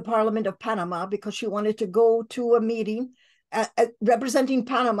the Parliament of Panama because she wanted to go to a meeting representing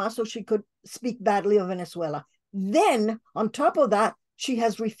Panama so she could speak badly of Venezuela. Then, on top of that, she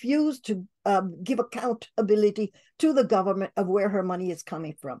has refused to give accountability to the government of where her money is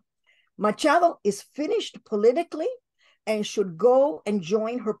coming from. Machado is finished politically and should go and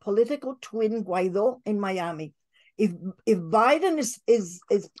join her political twin Guaido in Miami. If Biden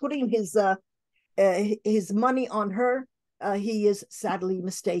is putting his money on her, he is sadly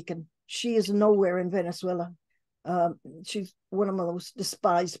mistaken. She is nowhere in Venezuela. She's one of the most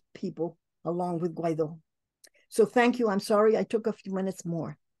despised people, along with Guaido. So thank you. I'm sorry I took a few minutes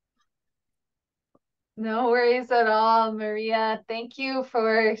more. No worries at all, Maria. Thank you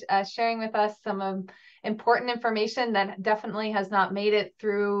for sharing with us some important information that definitely has not made it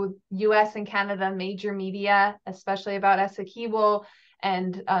through US and Canada major media, especially about Essequibo,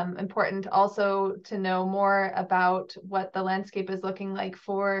 and important also to know more about what the landscape is looking like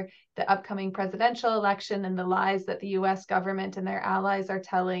for the upcoming presidential election and the lies that the US government and their allies are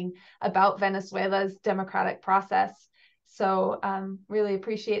telling about Venezuela's democratic process. So really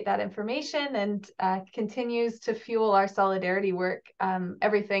appreciate that information, and continues to fuel our solidarity work.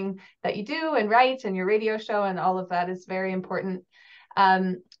 Everything that you do and write and your radio show and all of that is very important.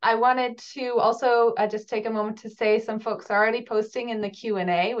 I wanted to also just take a moment to say some folks are already posting in the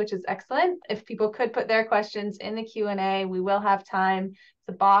Q&A, which is excellent. If people could put their questions in the Q&A, we will have time. It's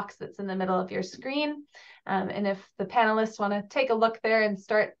a box that's in the middle of your screen. And if the panelists want to take a look there and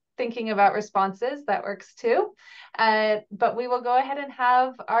start thinking about responses, that works too. But we will go ahead and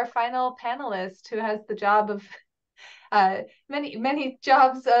have our final panelist, who has the job of many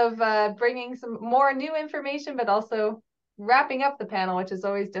jobs of bringing some more new information, but also wrapping up the panel, which is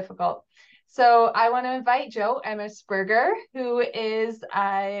always difficult. So I want to invite Joe Emersberger, who is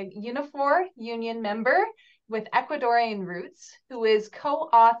a Unifor Union member with Ecuadorian roots, who is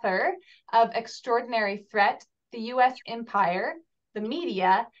co-author of Extraordinary Threat, the U.S. Empire, the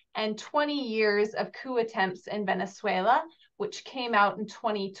Media, and 20 Years of Coup Attempts in Venezuela, which came out in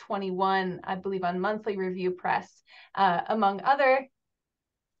 2021, I believe, on Monthly Review Press. Among other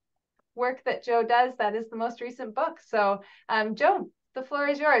work that Joe does, that is the most recent book. So Joe, the floor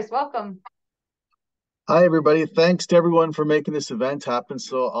is yours. Welcome. Hi, everybody. Thanks to everyone for making this event happen.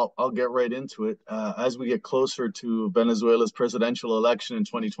 So I'll get right into it. As we get closer to Venezuela's presidential election in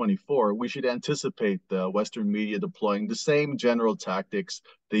 2024, we should anticipate the Western media deploying the same general tactics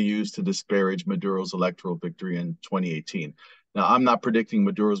they used to disparage Maduro's electoral victory in 2018. Now, I'm not predicting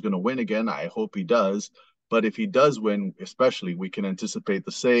Maduro's going to win again. I hope he does. But if he does win, especially, we can anticipate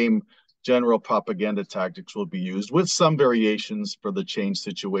the same general propaganda tactics will be used, with some variations for the change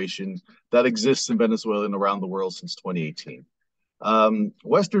situation that exists in Venezuela and around the world since 2018.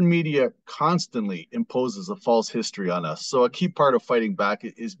 Western media constantly imposes a false history on us. So a key part of fighting back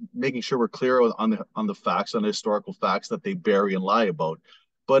is making sure we're clear on the facts, on the historical facts that they bury and lie about.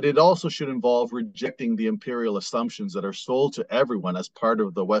 But it also should involve rejecting the imperial assumptions that are sold to everyone as part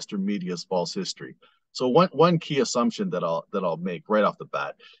of the Western media's false history. So one key assumption that I'll make right off the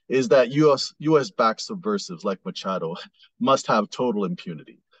bat is that U.S.-backed subversives like Machado must have total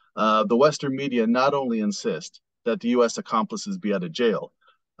impunity. The Western media not only insist that the U.S. accomplices be out of jail,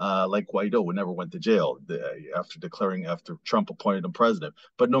 like Guaido, who never went to jail after Trump appointed him president.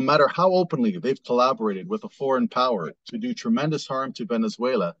 But no matter how openly they've collaborated with a foreign power to do tremendous harm to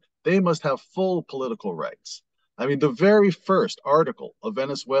Venezuela, they must have full political rights. I mean, the very first article of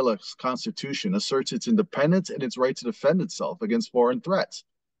Venezuela's constitution asserts its independence and its right to defend itself against foreign threats.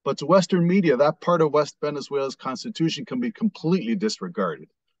 But to Western media, that part of West Venezuela's constitution can be completely disregarded.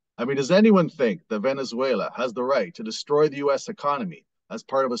 I mean, does anyone think that Venezuela has the right to destroy the U.S. economy as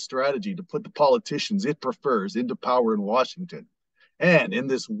part of a strategy to put the politicians it prefers into power in Washington? And in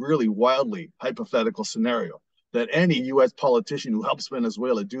this really wildly hypothetical scenario, that any U.S. politician who helps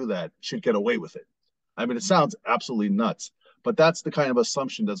Venezuela do that should get away with it. I mean, it sounds absolutely nuts, but that's the kind of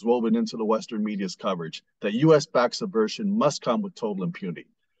assumption that's woven into the Western media's coverage, that U.S.-backed subversion must come with total impunity.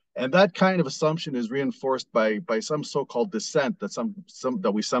 And that kind of assumption is reinforced by some so-called dissent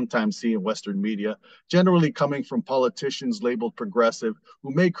that we sometimes see in Western media, generally coming from politicians labeled progressive,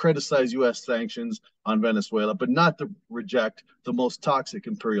 who may criticize U.S. sanctions on Venezuela, but not to reject the most toxic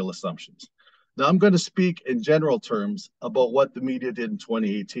imperial assumptions. Now, I'm going to speak in general terms about what the media did in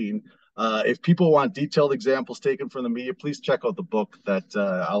 2018. If people want detailed examples taken from the media, please check out the book that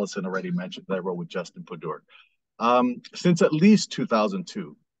Allison already mentioned that I wrote with Justin Pudor. Since at least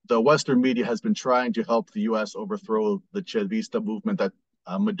 2002, the Western media has been trying to help the U.S. overthrow the Chavista movement that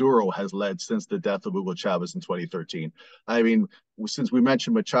Maduro has led since the death of Hugo Chavez in 2013. I mean, since we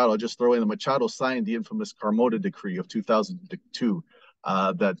mentioned Machado, I'll just throw in that Machado signed the infamous Carmona Decree of 2002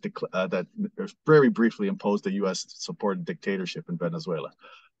 that very briefly imposed a U.S.-supported dictatorship in Venezuela.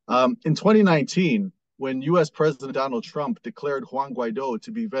 In 2019, when U.S. President Donald Trump declared Juan Guaido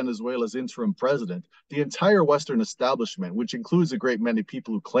to be Venezuela's interim president, the entire Western establishment, which includes a great many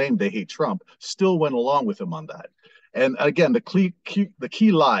people who claim they hate Trump, still went along with him on that. And again, the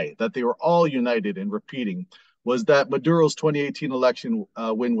key lie that they were all united in repeating was that Maduro's 2018 election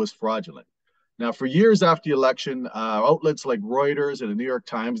win was fraudulent. Now, for years after the election, outlets like Reuters and the New York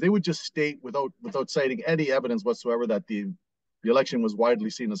Times, they would just state without citing any evidence whatsoever that the election was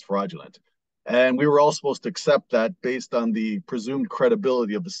widely seen as fraudulent. And we were all supposed to accept that based on the presumed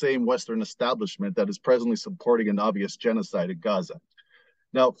credibility of the same Western establishment that is presently supporting an obvious genocide in Gaza.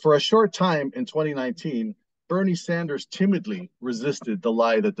 Now, for a short time in 2019, Bernie Sanders timidly resisted the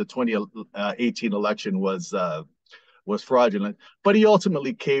lie that the 2018 election was fraudulent, but he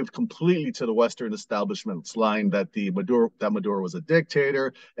ultimately caved completely to the Western establishment's line that Maduro was a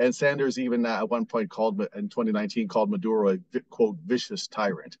dictator, and Sanders even at one point in 2019 called Maduro a, quote, vicious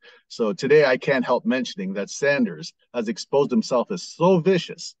tyrant. So today I can't help mentioning that Sanders has exposed himself as so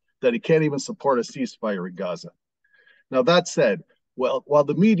vicious that he can't even support a ceasefire in Gaza. Now, that said, while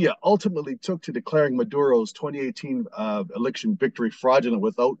the media ultimately took to declaring Maduro's 2018 election victory fraudulent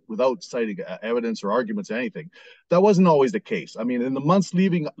without citing evidence or arguments or anything, that wasn't always the case. I mean, in the months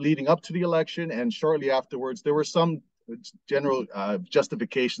leading up to the election and shortly afterwards, there were some general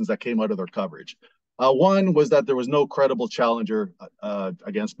justifications that came out of their coverage. One was that there was no credible challenger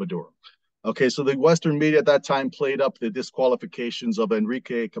against Maduro. Okay, so the Western media at that time played up the disqualifications of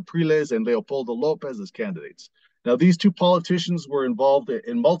Enrique Capriles and Leopoldo Lopez as candidates. Now, these two politicians were involved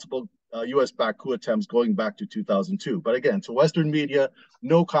in multiple U.S.-backed coup attempts going back to 2002. But again, to Western media,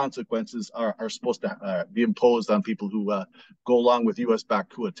 no consequences are supposed to be imposed on people who go along with U.S.-backed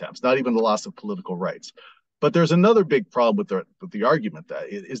coup attempts, not even the loss of political rights. But there's another big problem with the argument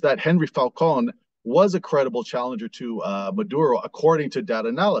that Henry Falcon was a credible challenger to Maduro, according to data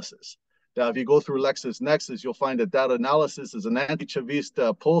analysis. Now, if you go through LexisNexis, you'll find that data analysis is an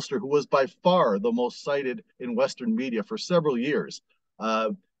anti-Chavista pollster who was by far the most cited in Western media for several years.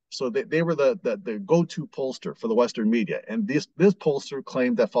 So they were the go-to pollster for the Western media. And this pollster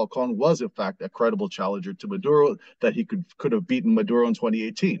claimed that Falcon was, in fact, a credible challenger to Maduro, that he could have beaten Maduro in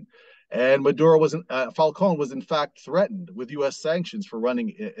 2018. And Falcon was in fact threatened with U.S. sanctions for running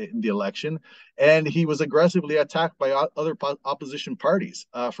in the election, and he was aggressively attacked by other opposition parties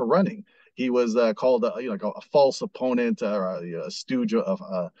for running. He was called a false opponent, a stooge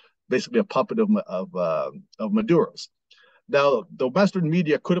of basically a puppet of Maduro's. Now, the Western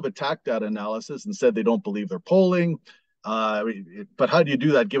media could have attacked that analysis and said they don't believe their polling. But how do you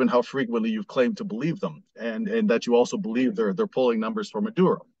do that given how frequently you've claimed to believe them and that you also believe their polling numbers for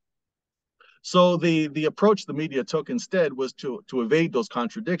Maduro? So the approach the media took instead was to evade those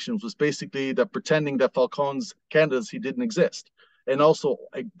contradictions, was basically that pretending that Falcon's candidacy didn't exist,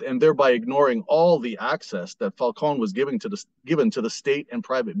 and thereby ignoring all the access that Falcon was given to the state and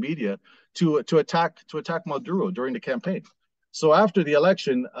private media to attack Maduro during the campaign. So after the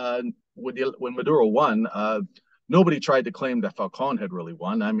election, when Maduro won, nobody tried to claim that Falcon had really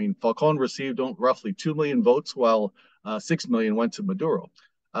won. I mean, Falcon received roughly 2 million votes, while 6 million went to Maduro.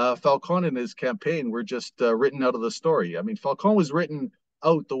 Falcon and his campaign were just written out of the story. I mean, Falcon was written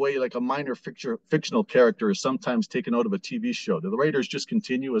out the way like a minor fictional character is sometimes taken out of a TV show. The writers just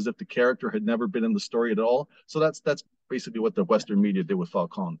continue as if the character had never been in the story at all. So that's basically what the Western media did with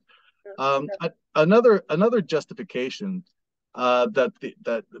Falcon. Another justification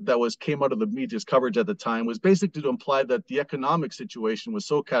that came out of the media's coverage at the time was basically to imply that the economic situation was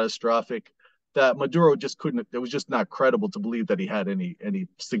so catastrophic that Maduro just couldn't. It was just not credible to believe that he had any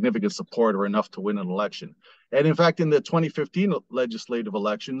significant support or enough to win an election. And in fact, in the 2015 legislative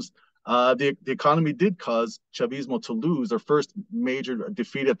elections, the economy did cause Chavismo to lose their first major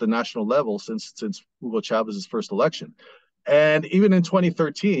defeat at the national level since Hugo Chavez's first election. And even in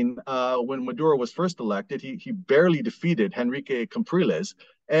 2013, when Maduro was first elected, he barely defeated Henrique Capriles,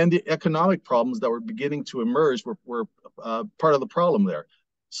 and the economic problems that were beginning to emerge were part of the problem there.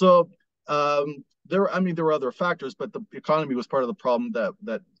 So there were other factors, but the economy was part of the problem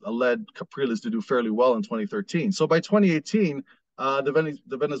that led Capriles to do fairly well in 2013. So by 2018,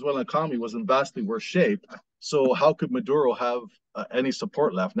 the Venezuelan economy was in vastly worse shape. So how could Maduro have any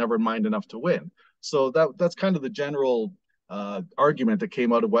support left, never mind enough to win? So that's kind of the general argument that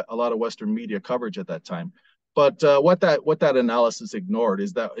came out of a lot of Western media coverage at that time. But what that analysis ignored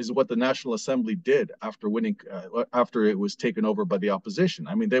is what the National Assembly did after winning, after it was taken over by the opposition.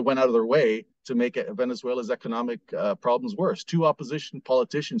 I mean, they went out of their way to make Venezuela's economic problems worse. Two opposition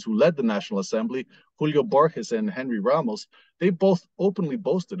politicians who led the National Assembly, Julio Borges and Henry Ramos, they both openly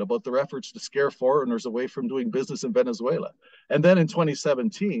boasted about their efforts to scare foreigners away from doing business in Venezuela. And then in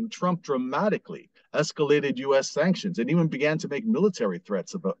 2017, Trump dramatically escalated U.S. sanctions and even began to make military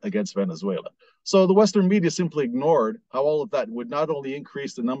threats against Venezuela. So the Western media simply ignored how all of that would not only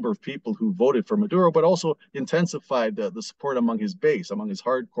increase the number of people who voted for Maduro, but also intensified the support among his base, among his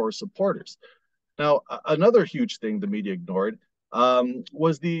hardcore supporters. Now, another huge thing the media ignored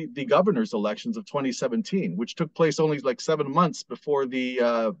was the governor's elections of 2017, which took place only like 7 months before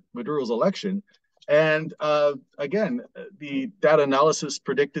the Maduro's election. And again, the data analysis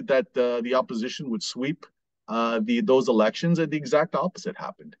predicted that the opposition would sweep those elections, and the exact opposite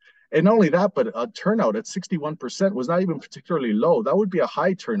happened. And not only that, but a turnout at 61% was not even particularly low. That would be a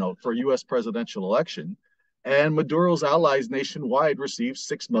high turnout for a U.S. presidential election. And Maduro's allies nationwide received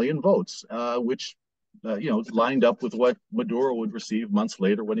 6 million votes, which lined up with what Maduro would receive months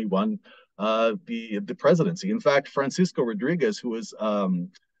later when he won the presidency. In fact, Francisco Rodriguez, who was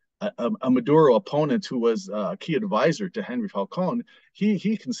a Maduro opponent who was a key advisor to Henry Falcon,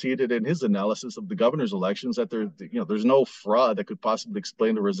 he conceded in his analysis of the governor's elections that there's no fraud that could possibly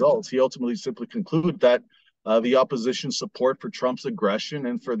explain the results. He ultimately simply concluded that the opposition's support for Trump's aggression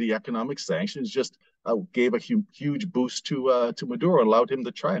and for the economic sanctions just gave a huge boost to Maduro and allowed him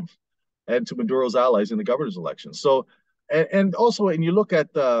to triumph, and to Maduro's allies in the governor's election. So, and also, and you look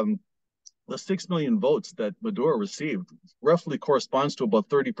at the 6 million votes that Maduro received roughly corresponds to about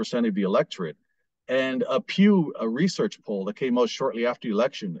 30% of the electorate. And a Pew research poll that came out shortly after the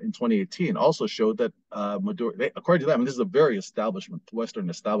election in 2018 also showed that Maduro, according to them, and this is a very Western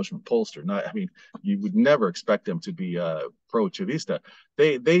establishment pollster. You would never expect them to be pro-Chavista.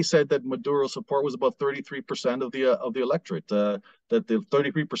 They said that Maduro's support was about 33% of the electorate. That the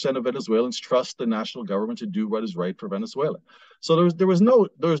 33% of Venezuelans trust the national government to do what is right for Venezuela. So there was no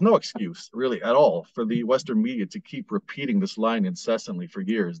excuse really at all for the Western media to keep repeating this line incessantly for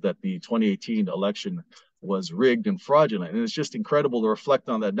years that the 2018 election was rigged and fraudulent. And it's just incredible to reflect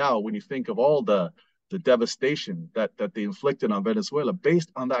on that now when you think of all the devastation that they inflicted on Venezuela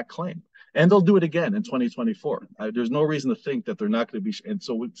based on that claim. And they'll do it again in 2024. There's no reason to think that they're not going to be. And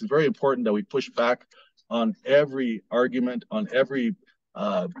so it's very important that we push back on every argument, on every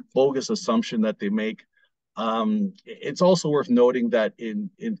bogus assumption that they make. It's also worth noting that in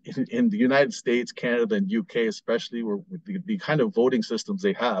the United States, Canada, and UK, especially, where the kind of voting systems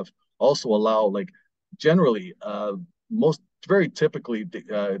they have also allow, like, generally, very typically,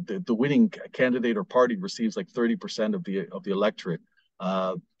 the winning candidate or party receives like 30% of the electorate,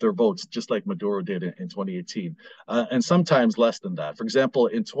 their votes, just like Maduro did in 2018, and sometimes less than that. For example,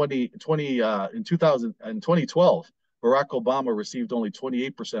 in 2012. Barack Obama received only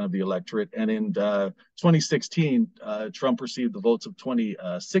 28% of the electorate, and in 2016, Trump received the votes of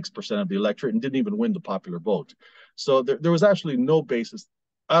 26% of the electorate and didn't even win the popular vote. So there was actually no basis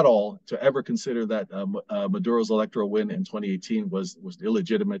at all to ever consider that Maduro's electoral win in 2018 was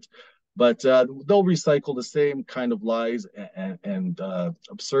illegitimate. But they'll recycle the same kind of lies and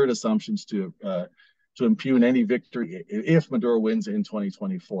absurd assumptions to impugn any victory if Maduro wins in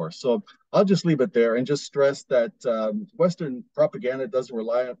 2024. So I'll just leave it there and just stress that Western propaganda doesn't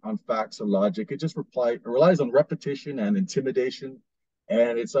rely on facts and logic. It just relies on repetition and intimidation.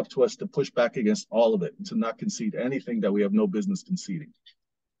 And it's up to us to push back against all of it and to not concede anything that we have no business conceding.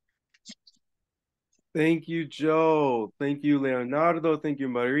 Thank you, Joe. Thank you, Leonardo. Thank you,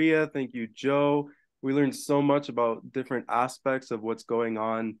 Maria. Thank you, Joe. We learned so much about different aspects of what's going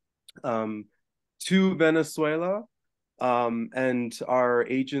on to Venezuela and our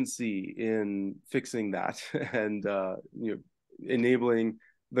agency in fixing that and enabling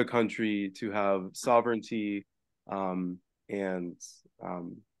the country to have sovereignty and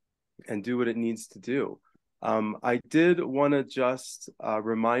do what it needs to do. I did want to just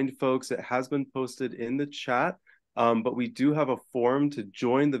remind folks, it has been posted in the chat, but we do have a form to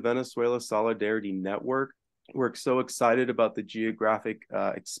join the Venezuela Solidarity Network. We're so excited about the geographic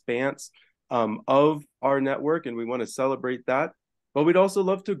expanse of our network, and we want to celebrate that, but we'd also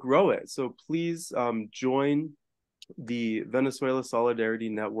love to grow it. So please join the Venezuela Solidarity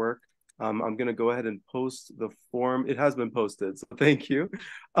Network. I'm going to go ahead and post the form. It has been posted, so thank you.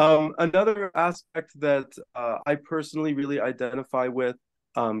 Another aspect that I personally really identify with,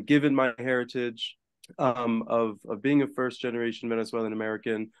 given my heritage of being a first-generation Venezuelan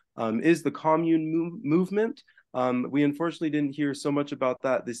American, is the commune movement. We unfortunately didn't hear so much about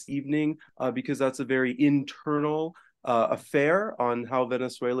that this evening because that's a very internal affair on how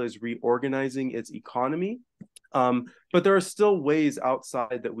Venezuela is reorganizing its economy. But there are still ways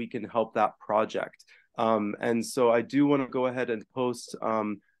outside that we can help that project. And so I do want to go ahead and post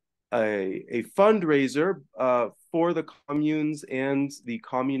a fundraiser for the communes and the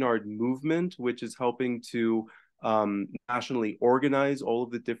Communard movement, which is helping to nationally organize all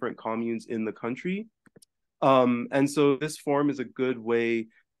of the different communes in the country. And so this form is a good way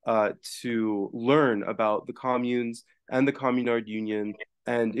to learn about the communes and the Communard Union.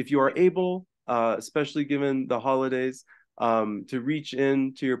 And if you are able, especially given the holidays, to reach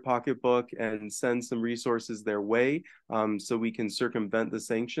into your pocketbook and send some resources their way so we can circumvent the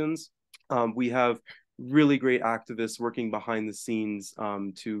sanctions. We have really great activists working behind the scenes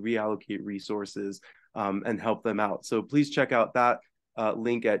to reallocate resources and help them out. So please check out that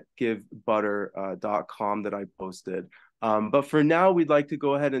link at givebutter.com that I posted. But for now, we'd like to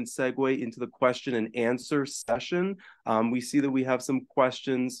go ahead and segue into the question and answer session. We see that we have some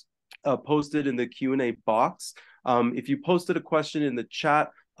questions posted in the Q&A box. If you posted a question in the chat,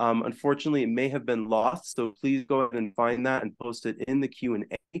 unfortunately, it may have been lost. So please go ahead and find that and post it in the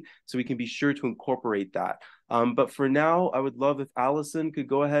Q&A so we can be sure to incorporate that. But for now, I would love if Allison could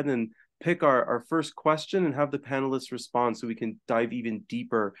go ahead and pick our first question and have the panelists respond so we can dive even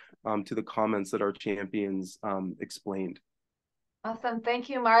deeper to the comments that our champions explained. Awesome. Thank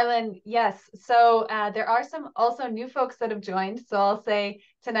you, Marlon. Yes. So there are some also new folks that have joined. So I'll say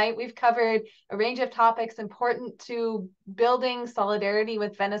tonight we've covered a range of topics important to building solidarity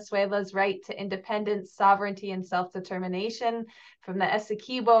with Venezuela's right to independence, sovereignty, and self-determination, from the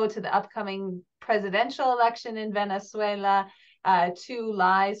Essequibo to the upcoming presidential election in Venezuela, to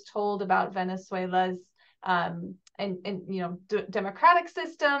lies told about Venezuela's democratic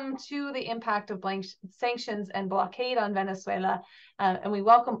system, to the impact of sanctions and blockade on Venezuela. And we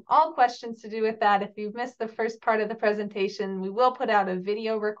welcome all questions to do with that. If you've missed the first part of the presentation, we will put out a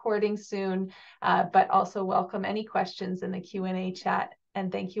video recording soon, but also welcome any questions in the Q&A chat.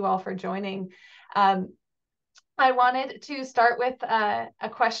 And thank you all for joining. I wanted to start with a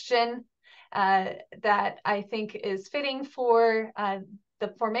question that I think is fitting for the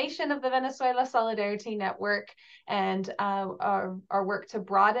formation of the Venezuela Solidarity Network and our work to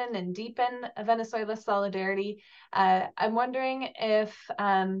broaden and deepen Venezuela solidarity. I'm wondering if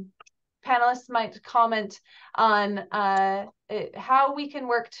panelists might comment on how we can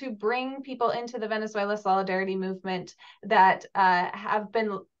work to bring people into the Venezuela Solidarity movement that have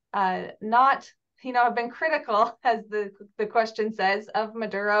been have been critical, as the question says, of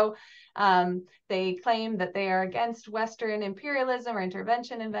Maduro. They claim that they are against Western imperialism or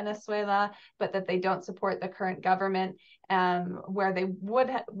intervention in Venezuela, but that they don't support the current government, where they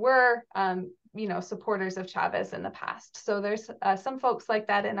were supporters of Chavez in the past. So there's some folks like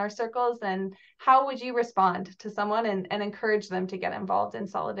that in our circles. And how would you respond to someone and encourage them to get involved in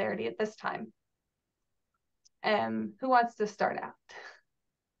solidarity at this time? Who wants to start out?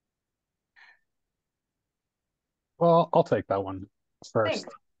 Well, I'll take that one first. Thanks.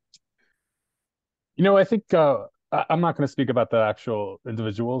 I think I'm not going to speak about the actual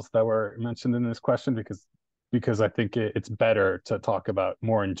individuals that were mentioned in this question because I think it's better to talk about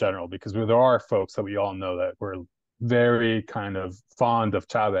more in general, because there are folks that we all know that were very kind of fond of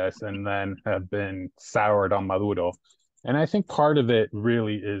Chavez and then have been soured on Maduro. And I think part of it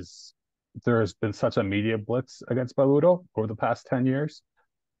really is there has been such a media blitz against Maduro over the past 10 years.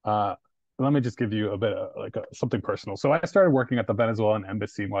 let me just give you a bit of something personal. So I started working at the Venezuelan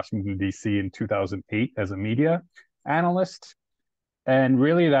embassy in Washington, D.C. in 2008 as a media analyst. And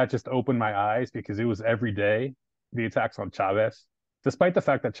really that just opened my eyes because it was every day the attacks on Chavez, despite the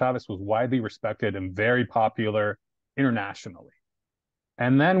fact that Chavez was widely respected and very popular internationally.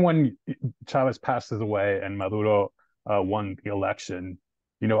 And then when Chavez passes away and Maduro won the election,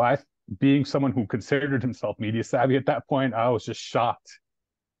 being someone who considered himself media savvy at that point, I was just shocked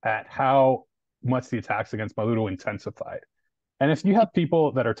at how much the attacks against Maduro intensified. And if you have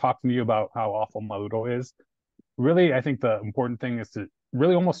people that are talking to you about how awful Maduro is, really, I think the important thing is to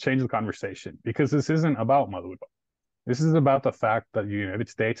really almost change the conversation, because this isn't about Maduro. This is about the fact that the United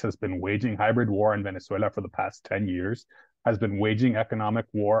States has been waging hybrid war in Venezuela for the past 10 years, has been waging economic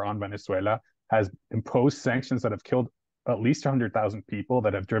war on Venezuela, has imposed sanctions that have killed at least 100,000 people,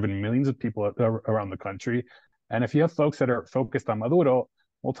 that have driven millions of people around the country. And if you have folks that are focused on Maduro,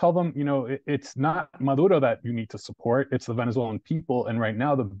 we'll tell them, it's not Maduro that you need to support, it's the Venezuelan people. And right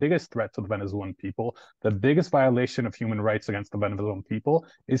now, the biggest threat to the Venezuelan people, the biggest violation of human rights against the Venezuelan people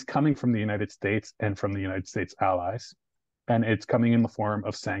is coming from the United States and from the United States allies. And it's coming in the form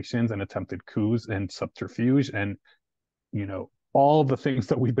of sanctions and attempted coups and subterfuge and, all the things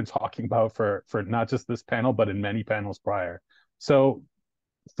that we've been talking about for not just this panel, but in many panels prior. So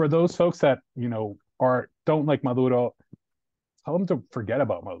for those folks that, don't like Maduro, tell them to forget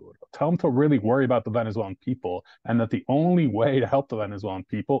about Maduro. Tell them to really worry about the Venezuelan people, and that the only way to help the Venezuelan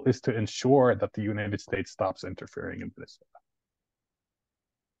people is to ensure that the United States stops interfering in Venezuela.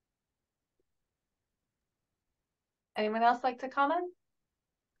 Anyone else like to comment?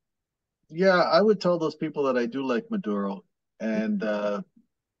 Yeah, I would tell those people that I do like Maduro, and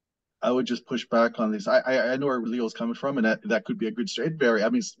I would just push back on these. I know where Leo's coming from, and that could be a good straight vary. I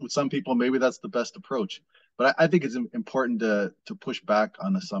mean, with some people, maybe that's the best approach, but I think it's important to push back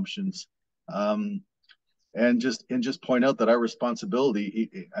on assumptions, and just point out that our responsibility,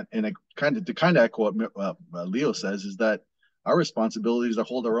 and to kind of echo what Leo says, is that our responsibility is to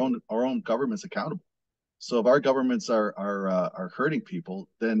hold our own governments accountable. So if our governments are hurting people,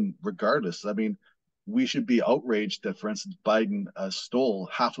 then regardless, I mean, we should be outraged that, for instance, Biden stole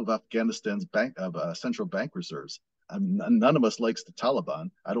half of Afghanistan's central bank reserves. None of us likes the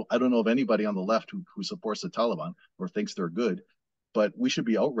Taliban. I don't know of anybody on the left who supports the Taliban or thinks they're good, but we should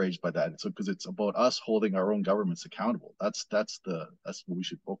be outraged by that. So because it's about us holding our own governments accountable. That's what we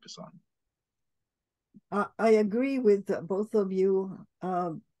should focus on. I agree with both of you,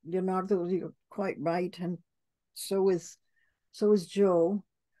 Leonardo. You're quite right, and so is Joe.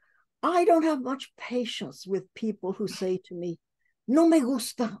 I don't have much patience with people who say to me, "No me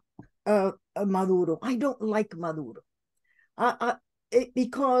gusta Maduro. I don't like Maduro,"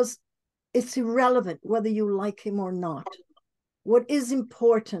 because it's irrelevant whether you like him or not. What is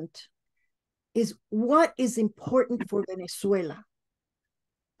important is what is important for Venezuela,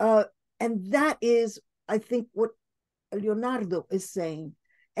 and that is, I think, what Leonardo is saying,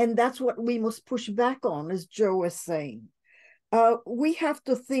 and that's what we must push back on, as Joe is saying. We have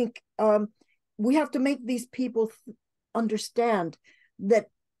to think, we have to make these people understand that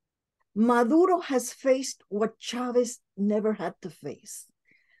Maduro has faced what Chavez never had to face.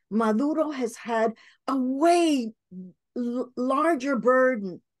 Maduro has had a way larger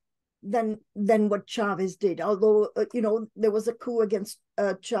burden than what Chavez did, although, there was a coup against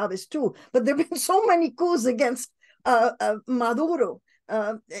Chavez too, but there have been so many coups against Maduro.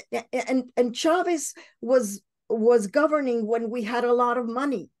 And Chavez was governing when we had a lot of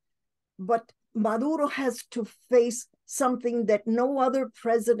money, but Maduro has to face something that no other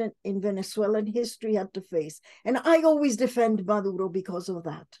president in Venezuelan history had to face. And I always defend Maduro because of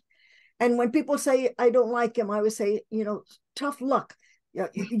that. And when people say I don't like him, I always say, tough luck.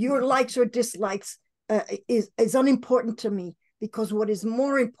 Your likes or dislikes is unimportant to me, because what is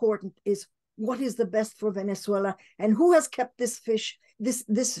more important is what is the best for Venezuela, and who has kept this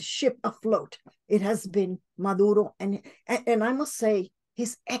ship afloat. It has been Maduro, and I must say,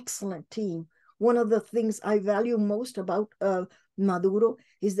 his excellent team. One of the things I value most about Maduro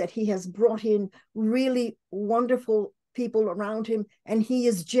is that he has brought in really wonderful people around him, and he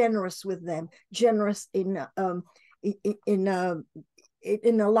is generous with them, generous in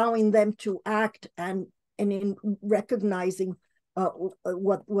allowing them to act and in recognizing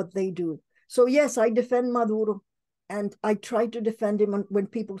what they do. So yes, I defend Maduro, and I try to defend him when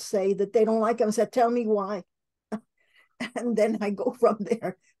people say that they don't like him. I say, tell me why. And then I go from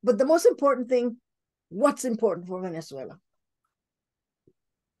there. But the most important thing, what's important for Venezuela?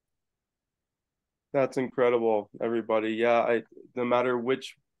 That's incredible, everybody. Yeah, no matter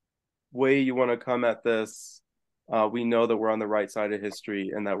which way you want to come at this, we know that we're on the right side of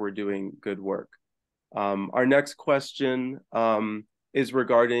history and that we're doing good work. Our next question is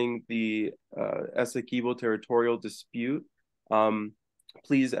regarding the Essequibo territorial dispute.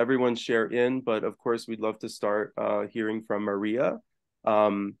 Please, everyone share in, but of course, we'd love to start hearing from Maria.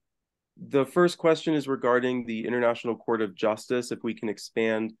 The first question is regarding the International Court of Justice, if we can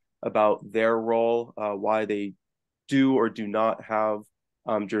expand about their role, why they do or do not have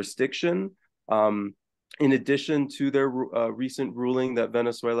jurisdiction. In addition to their recent ruling that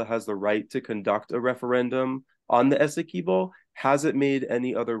Venezuela has the right to conduct a referendum on the Essequibo, has it made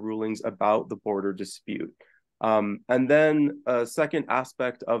any other rulings about the border dispute? And then a second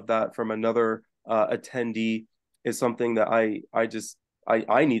aspect of that from another attendee is something that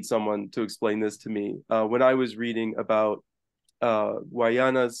I need someone to explain this to me. When I was reading about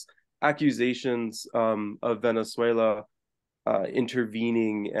Guyana's accusations of Venezuela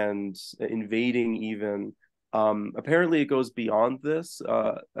intervening and invading even, apparently it goes beyond this.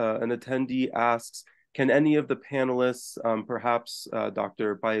 An attendee asks, can any of the panelists, perhaps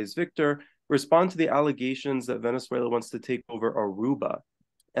Dr. Paez Victor, respond to the allegations that Venezuela wants to take over Aruba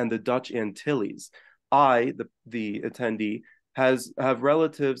and the Dutch Antilles? I, the attendee, have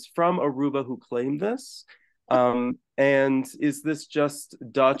relatives from Aruba who claim this. And is this just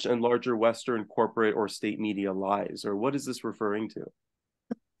Dutch and larger Western corporate or state media lies, or what is this referring to?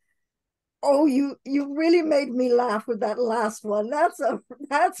 Oh, you really made me laugh with that last one. That's a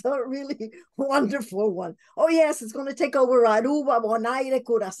really wonderful one. Oh yes, it's going to take over Aruba, Bonaire,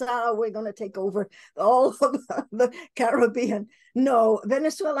 Curacao. We're going to take over all of the Caribbean. No,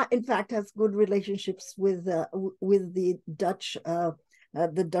 Venezuela, in fact, has good relationships with the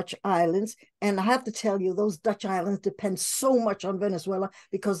Dutch islands, and I have to tell you, those Dutch islands depend so much on Venezuela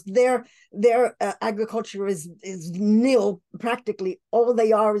because their agriculture is nil practically. All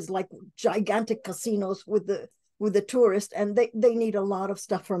they are is like gigantic casinos with the tourists, and they need a lot of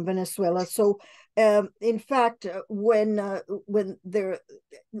stuff from Venezuela. So, in fact, when they're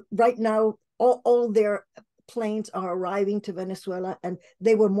right now, all their planes are arriving to Venezuela, and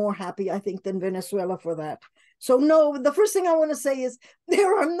they were more happy, I think, than Venezuela for that. So no, the first thing I want to say is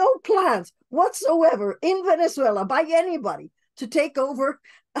there are no plans whatsoever in Venezuela by anybody to take over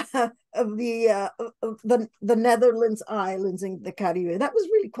the Netherlands islands in the Caribbean. That was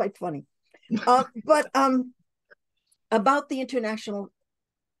really quite funny. But about the international,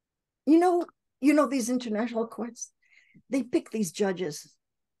 you know these international courts, they pick these judges.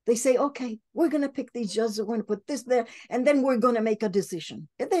 They say, okay, we're going to pick these judges, we're going to put this there, and then we're going to make a decision.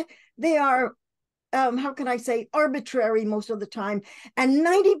 They are, how can I say, arbitrary most of the time. And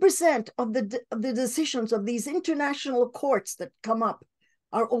 90% of the decisions of these international courts that come up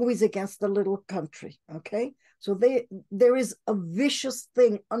are always against the little country, okay? So there is a vicious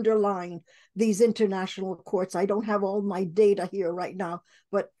thing underlying these international courts. I don't have all my data here right now,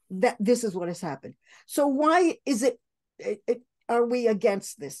 but this is what has happened. So why is are we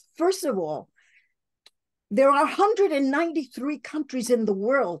against this? First of all, there are 193 countries in the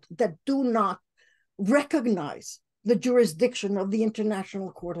world that do not recognize the jurisdiction of the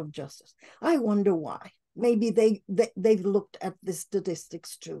International Court of Justice. I wonder why. Maybe they've looked at the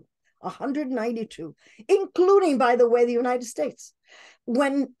statistics too. 192, including, by the way, the United States.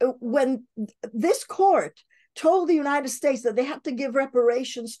 When this court told the United States that they had to give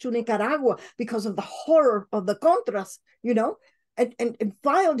reparations to Nicaragua because of the horror of the Contras, and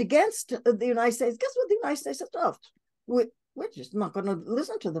filed against the United States, guess what the United States has done? We're just not going to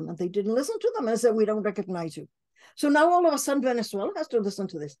listen to them. And they didn't listen to them and said, we don't recognize you. So now all of a sudden Venezuela has to listen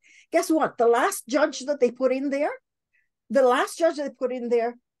to this. Guess what? The last judge that they put in there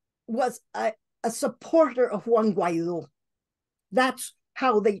was a supporter of Juan Guaido. That's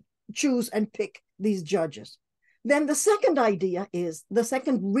how they choose and pick these judges. Then the second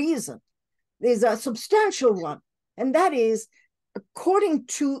reason is a substantial one. And that is, according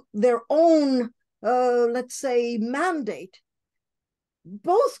to their own, let's say, mandate,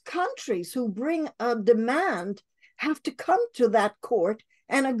 both countries who bring a demand have to come to that court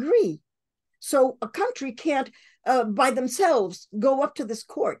and agree. So a country can't, by themselves, go up to this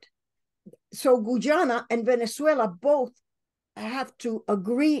court. So Guyana and Venezuela both have to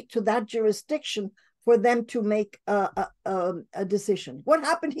agree to that jurisdiction for them to make a decision. What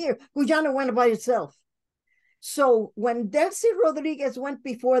happened here? Guyana went by itself. So when Delcy Rodriguez went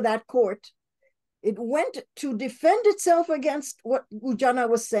before that court, it went to defend itself against what Guyana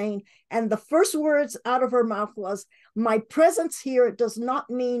was saying. And the first words out of her mouth was, my presence here does not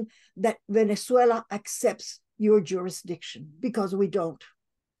mean that Venezuela accepts your jurisdiction, because we don't.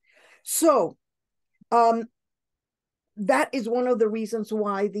 So that is one of the reasons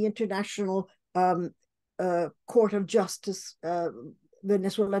why the International Court of Justice,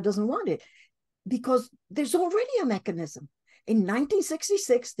 Venezuela doesn't want it, because there's already a mechanism. In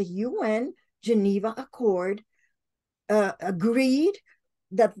 1966, the UN Geneva Accord agreed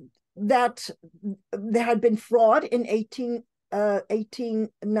that there had been fraud in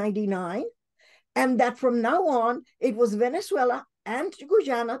 1899, and that from now on it was Venezuela and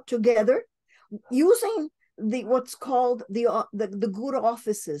Guyana together, using what's called the good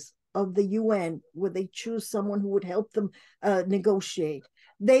offices of the UN, where they choose someone who would help them negotiate.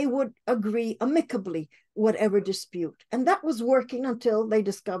 They would agree amicably whatever dispute, and that was working until they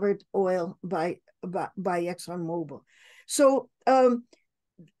discovered oil by ExxonMobil. So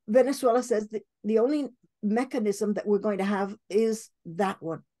Venezuela says the only mechanism that we're going to have is that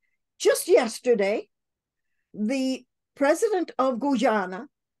one. Just yesterday, the president of Guyana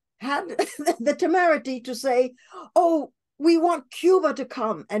had the temerity to say, oh, we want Cuba to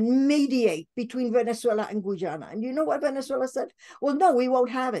come and mediate between Venezuela and Guyana. And you know what Venezuela said? Well, no, we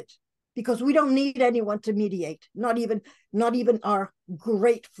won't have it, because we don't need anyone to mediate, not even our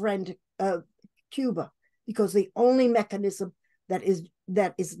great friend Cuba, because the only mechanism that is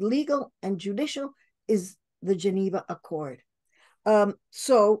legal and judicial is the Geneva Accord.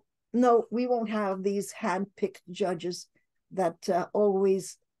 So no, we won't have these hand-picked judges that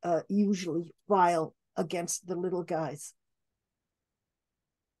always usually file against the little guys.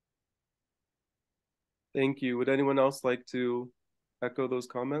 Thank you. Would anyone else like to echo those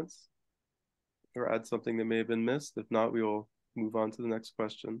comments or add something that may have been missed? If not, we will move on to the next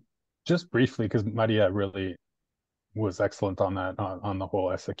question. Just briefly, because Maria really was excellent on that, on the whole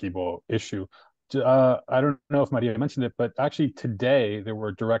Essequibo issue. I don't know if Maria mentioned it, but actually today there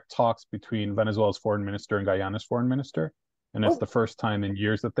were direct talks between Venezuela's foreign minister and Guyana's foreign minister. And it's the first time in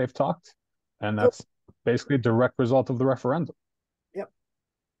years that they've talked. And that's basically a direct result of the referendum. Yep.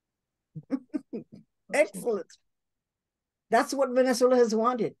 Excellent. That's what Venezuela has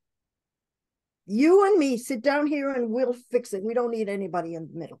wanted. You and me sit down here and we'll fix it. We don't need anybody in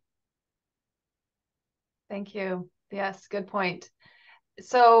the middle. Thank you. Yes, good point.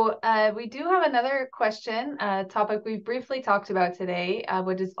 So we do have another question, topic we've briefly talked about today,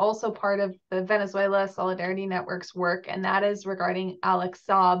 which is also part of the Venezuela Solidarity Network's work, and that is regarding Alex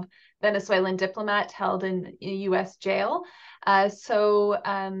Saab, Venezuelan diplomat held in a U.S. jail. So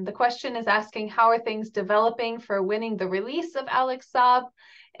the question is asking, how are things developing for winning the release of Alex Saab?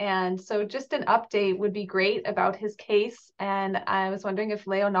 And so just an update would be great about his case. And I was wondering if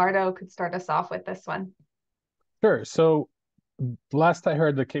Leonardo could start us off with this one. Sure. So last I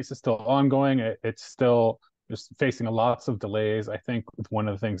heard, the case is still ongoing. It's still just facing lots of delays. I think one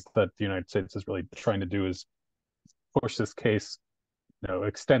of the things that the United States is really trying to do is push this case,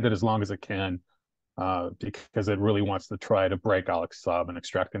 extend it as long as it can, because it really wants to try to break Alex Saab and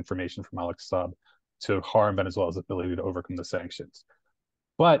extract information from Alex Saab to harm Venezuela's ability to overcome the sanctions.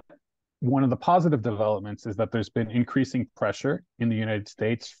 But one of the positive developments is that there's been increasing pressure in the United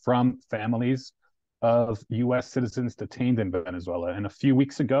States from families of U.S. citizens detained in Venezuela. And a few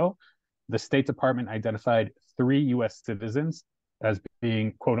weeks ago, the State Department identified 3 U.S. citizens as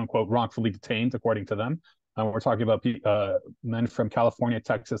being, quote unquote, wrongfully detained, according to them. We're talking about men from California,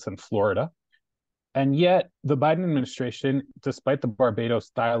 Texas, and Florida. And yet the Biden administration, despite the Barbados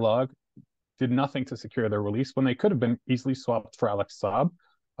dialogue, did nothing to secure their release when they could have been easily swapped for Alex Saab.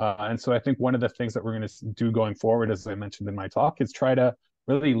 And so I think one of the things that we're going to do going forward, as I mentioned in my talk, is try to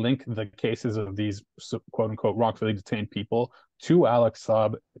really link the cases of these quote-unquote wrongfully detained people to Alex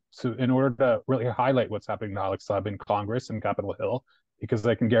Saab, in order to really highlight what's happening to Alex Saab in Congress and Capitol Hill, because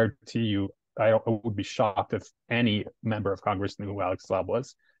I can guarantee you, I would be shocked if any member of Congress knew who Alex Saab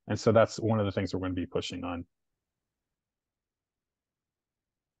was. And so that's one of the things we're going to be pushing on.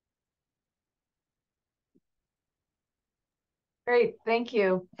 Great, thank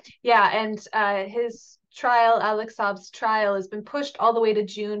you. Yeah, and his trial, Alex Saab's trial, has been pushed all the way to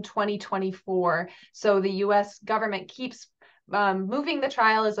June 2024. So the U.S. government keeps moving the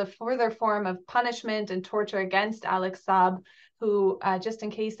trial as a further form of punishment and torture against Alex Saab, who, just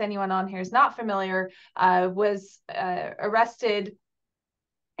in case anyone on here is not familiar, was arrested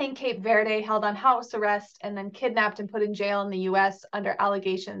in Cape Verde, held on house arrest, and then kidnapped and put in jail in the U.S. under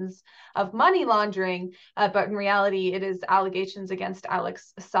allegations of money laundering. But in reality, it is allegations against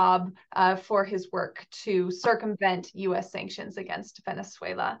Alex Saab for his work to circumvent U.S. sanctions against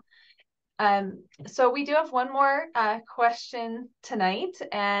Venezuela. So we do have one more question tonight,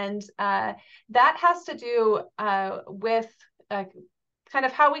 and that has to do with kind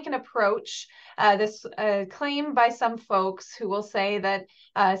of how we can approach this claim by some folks who will say that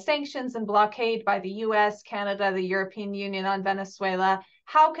sanctions and blockade by the US, Canada, the European Union on Venezuela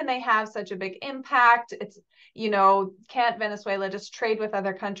how can they have such a big impact? It's, can't Venezuela just trade with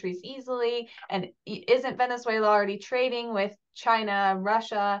other countries easily? And isn't Venezuela already trading with China,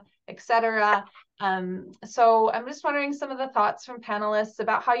 Russia, etc.? So I'm just wondering some of the thoughts from panelists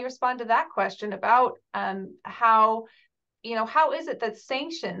about how you respond to that question about how is it that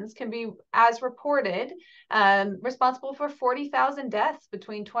sanctions can be, as reported, responsible for 40,000 deaths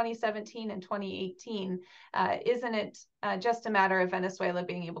between 2017 and 2018? Isn't it just a matter of Venezuela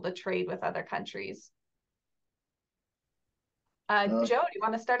being able to trade with other countries? Joe, do you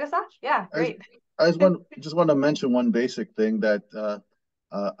want to start us off? Yeah, great. I just want to mention one basic thing that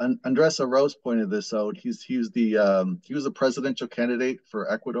Andres Arauz pointed this out. He was the presidential candidate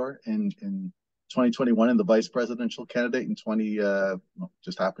for Ecuador in 2021 and the vice presidential candidate in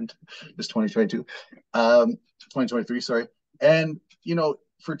 2022, 2023, sorry. And,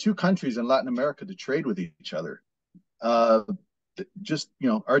 for two countries in Latin America to trade with each other,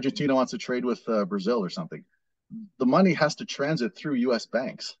 Argentina wants to trade with Brazil or something. The money has to transit through U.S.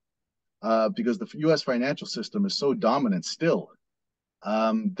 banks because the U.S. financial system is so dominant still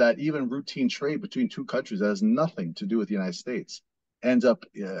that even routine trade between two countries that has nothing to do with the United States ends up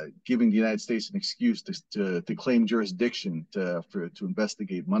giving the United States an excuse to claim jurisdiction to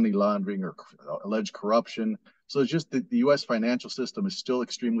investigate money laundering or alleged corruption. So it's just that the U.S. financial system is still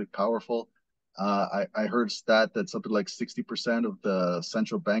extremely powerful. I heard a stat that something like 60% of the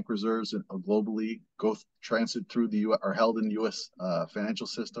central bank reserves globally transit through are held in the U.S. Financial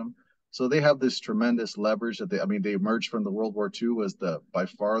system. So they have this tremendous leverage that they emerged from the World War II as by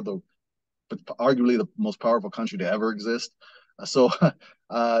far arguably the most powerful country to ever exist. So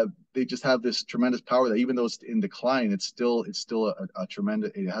they just have this tremendous power that even though it's in decline, it's still a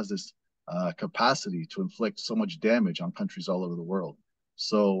tremendous. It has this capacity to inflict so much damage on countries all over the world.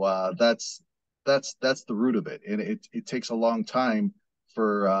 So that's the root of it, and it takes a long time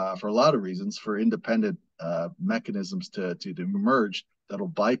for a lot of reasons for independent mechanisms to emerge that'll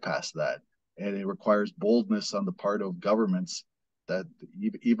bypass that, and it requires boldness on the part of governments that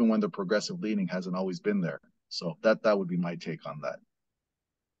even when they're progressive leaning hasn't always been there. So that would be my take on that.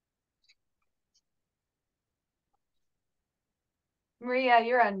 Maria,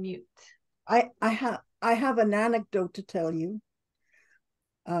 you're on mute. I have an anecdote to tell you.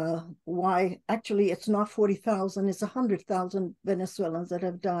 Why actually it's not 40,000, it's 100,000 Venezuelans that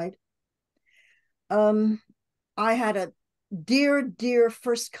have died. I had a dear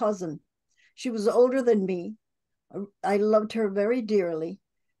first cousin. She was older than me. I loved her very dearly,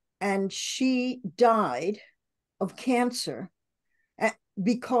 and she died of cancer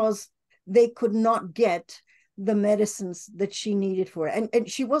because they could not get the medicines that she needed for it. And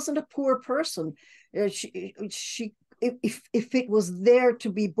she wasn't a poor person. She if it was there to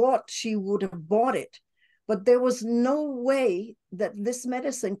be bought, she would have bought it. But there was no way that this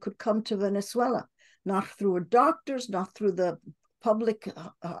medicine could come to Venezuela, not through her doctors, not through the public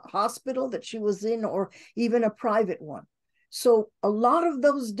hospital that she was in, or even a private one. So a lot of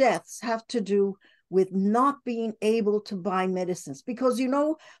those deaths have to do with not being able to buy medicines, because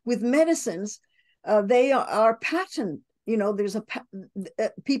with medicines, they are patent. There's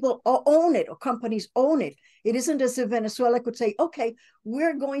people own it, or companies own it. It isn't as if Venezuela could say, okay,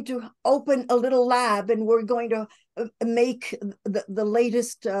 we're going to open a little lab and we're going to make the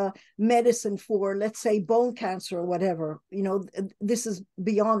latest medicine for, let's say, bone cancer or whatever. This is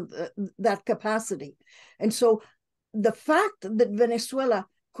beyond that capacity. And so the fact that Venezuela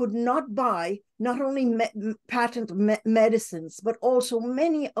could not buy not only patent medicines, but also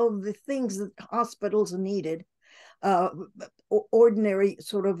many of the things that hospitals needed, ordinary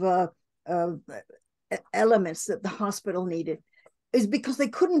sort of elements that the hospital needed, is because they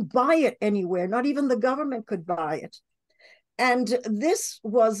couldn't buy it anywhere. Not even the government could buy it. And this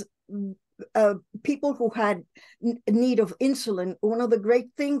was people who had need of insulin. One of the great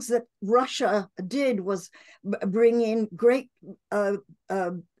things that Russia did was bring in great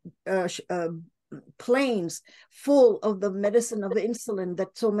planes full of the medicine of insulin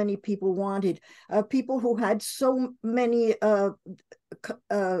that so many people wanted. People who had so many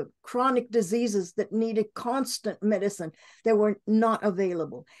chronic diseases that needed constant medicine that were not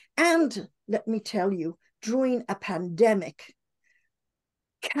available. And let me tell you, during a pandemic,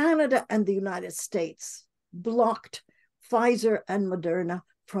 Canada and the United States blocked Pfizer and Moderna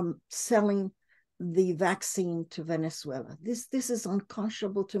from selling the vaccine to Venezuela. This is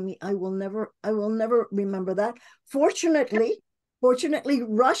unconscionable to me. I will never remember that. Fortunately,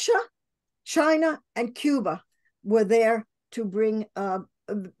 Russia, China, and Cuba were there to bring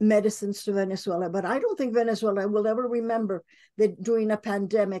medicines to Venezuela. But I don't think Venezuela will ever remember that during a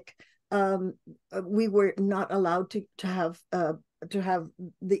pandemic, we were not allowed to have have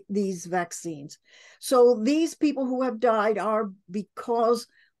these vaccines. So these people who have died are because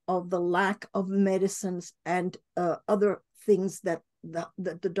of the lack of medicines and other things that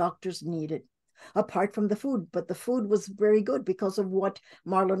the doctors needed, apart from the food. But the food was very good because of what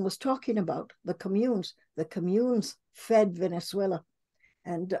Marlon was talking about, the communes. The communes fed Venezuela.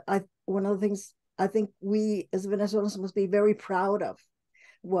 And one of the things I think we as Venezuelans must be very proud of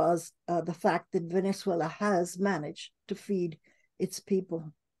was the fact that Venezuela has managed to feed its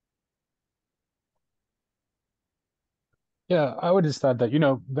people. Yeah, I would just add that,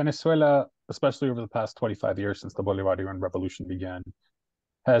 Venezuela, especially over the past 25 years since the Bolivarian Revolution began,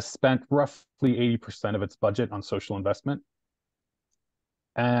 has spent roughly 80% of its budget on social investment.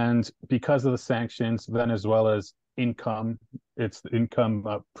 And because of the sanctions, Venezuela's income, its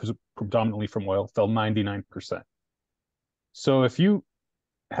income predominantly from oil, fell 99%. So if you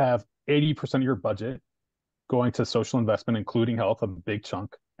have 80% of your budget going to social investment, including health, a big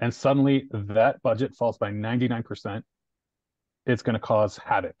chunk, and suddenly that budget falls by 99%, it's going to cause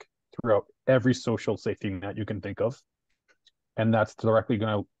havoc throughout every social safety net you can think of. And that's directly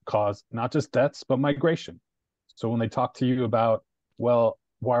going to cause not just deaths, but migration. So when they talk to you about, well,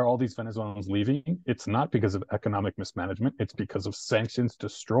 why are all these Venezuelans leaving? It's not because of economic mismanagement. It's because of sanctions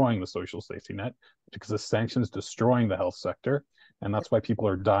destroying the social safety net, because of sanctions destroying the health sector. And that's why people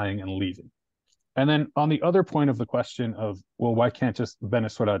are dying and leaving. And then on the other point of the question of, well, why can't just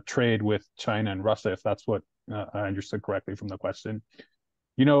Venezuela trade with China and Russia, if that's what I understood correctly from the question?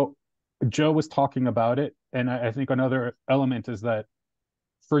 Joe was talking about it. And I think another element is that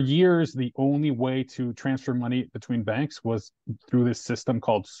for years, the only way to transfer money between banks was through this system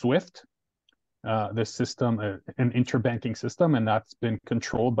called SWIFT, this system, an interbanking system, and that's been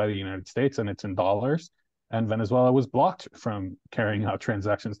controlled by the United States, and it's in dollars. And Venezuela was blocked from carrying out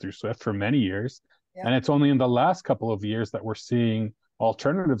transactions through SWIFT for many years. Yeah. And it's only in the last couple of years that we're seeing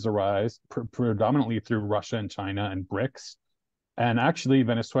alternatives arise, predominantly through Russia and China and BRICS. And actually,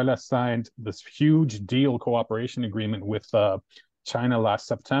 Venezuela signed this huge deal cooperation agreement with China last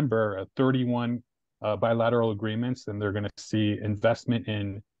September, 31 bilateral agreements, and they're going to see investment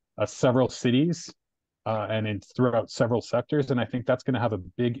in several cities and throughout several sectors. And I think that's going to have a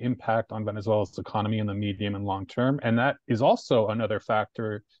big impact on Venezuela's economy in the medium and long term. And that is also another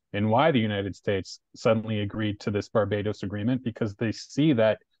factor in why the United States suddenly agreed to this Barbados agreement, because they see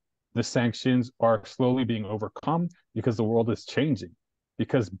that the sanctions are slowly being overcome because the world is changing,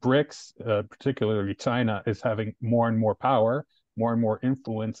 because BRICS, particularly China, is having more and more power, more and more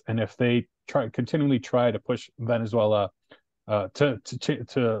influence. And if they continually try to push Venezuela to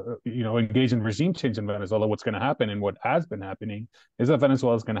engage in regime change in Venezuela, what's going to happen, and what has been happening, is that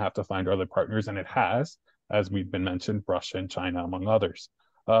Venezuela is going to have to find other partners, and it has, as we've been mentioned, Russia and China, among others.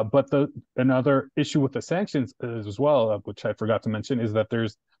 But another issue with the sanctions as well, which I forgot to mention, is that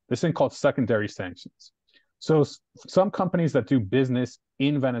there's this thing called secondary sanctions. So some companies that do business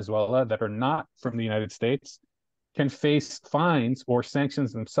in Venezuela that are not from the United States can face fines or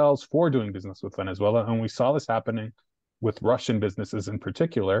sanctions themselves for doing business with Venezuela. And we saw this happening with Russian businesses in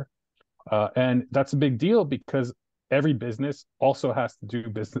particular. And that's a big deal because every business also has to do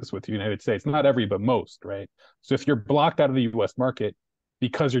business with the United States. Not every, but most, right? So if you're blocked out of the US market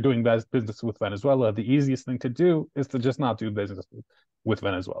because you're doing business with Venezuela, the easiest thing to do is to just not do business with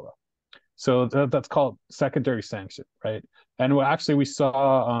Venezuela. So that's called secondary sanction, right? And we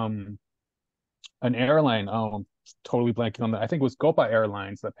saw an airline, totally blanking on that, I think it was Copa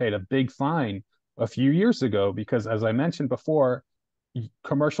Airlines, that paid a big fine a few years ago because, as I mentioned before,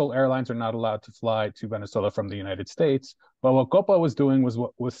 commercial airlines are not allowed to fly to Venezuela from the United States. But what Copa was doing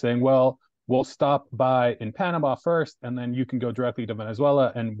was saying, well, we'll stop by in Panama first, and then you can go directly to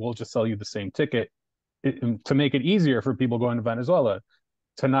Venezuela, and we'll just sell you the same ticket to make it easier for people going to Venezuela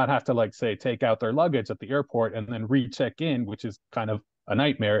to not have to, like, say, take out their luggage at the airport and then recheck in, which is kind of a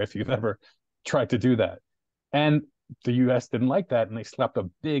nightmare if you've ever tried to do that. And the US didn't like that, and they slapped a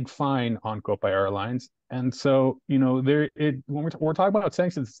big fine on Copa Airlines. And so, when we're talking about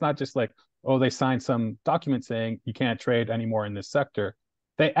sanctions, it's not just like, oh, they signed some document saying you can't trade anymore in this sector.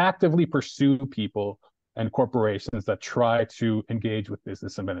 They actively pursue people and corporations that try to engage with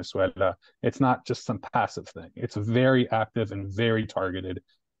business in Venezuela. It's not just some passive thing. It's very active and very targeted.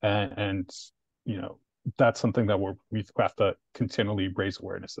 And that's something that we have to continually raise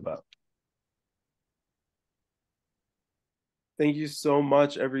awareness about. Thank you so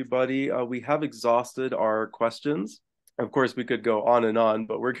much, everybody. We have exhausted our questions. Of course, we could go on and on,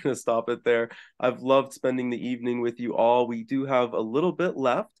 but we're going to stop it there. I've loved spending the evening with you all. We do have a little bit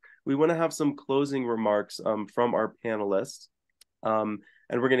left. We want to have some closing remarks from our panelists. And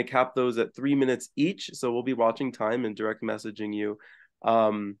and we're going to cap those at 3 minutes each. So we'll be watching time and direct messaging you,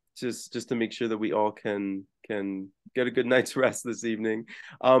 just to make sure that we all can get a good night's rest this evening.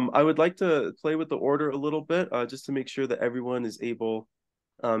 I would like to play with the order a little bit, just to make sure that everyone is able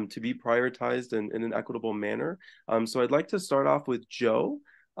to be prioritized in an equitable manner. So I'd like to start off with Joe,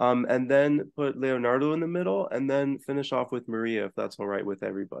 and then put Leonardo in the middle, and then finish off with Maria, if that's all right with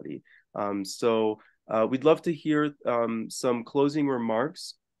everybody. So we'd love to hear some closing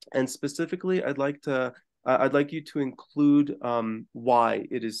remarks, and specifically, I'd like you to include why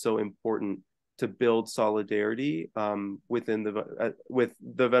it is so important to build solidarity within with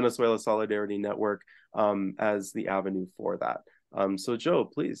the Venezuela Solidarity Network as the avenue for that. So Joe,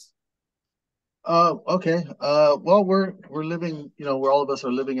 please. Okay. Well, we're living, where all of us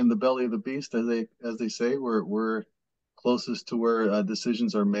are living in the belly of the beast, as they say. We're closest to where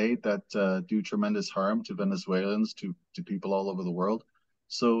decisions are made that do tremendous harm to Venezuelans, to people all over the world.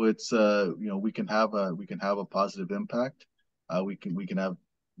 So it's we can have a positive impact. We can have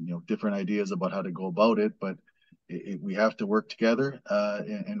different ideas about how to go about it, but we have to work together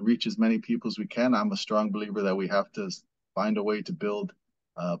and reach as many people as we can. I'm a strong believer that we have to find a way to build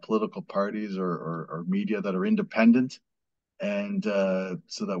political parties or media that are independent, and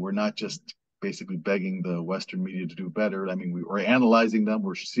so that we're not just basically begging the Western media to do better. I mean, we're analyzing them,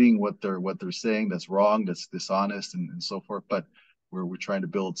 we're seeing what they're saying that's wrong, that's dishonest, and so forth. But we're trying to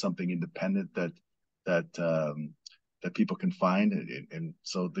build something independent that people can find, and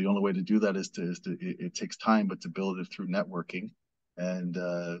so the only way to do that is to it takes time, but to build it through networking and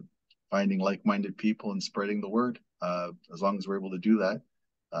finding like-minded people and spreading the word. As long as we're able to do that,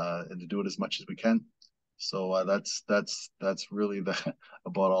 and to do it as much as we can. So that's really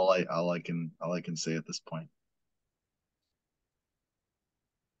about all I can say at this point.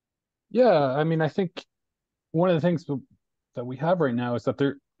 Yeah, I mean, I think one of the things that we have right now is that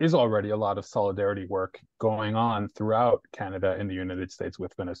there is already a lot of solidarity work going on throughout Canada and the United States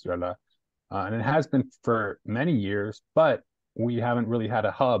with Venezuela. And it has been for many years, but we haven't really had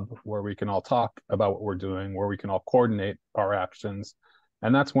a hub where we can all talk about what we're doing, where we can all coordinate our actions.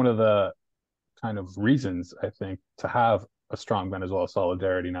 And that's one of the kind of reasons, I think, to have a strong Venezuela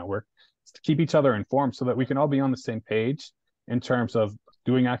Solidarity Network, is to keep each other informed so that we can all be on the same page in terms of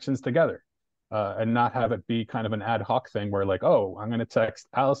doing actions together. And not have it be kind of an ad hoc thing where, like, oh, I'm going to text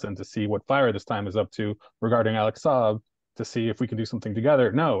Allison to see what Fire this time is up to regarding Alex Saab, to see if we can do something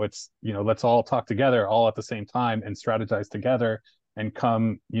together. No, it's, let's all talk together all at the same time and strategize together and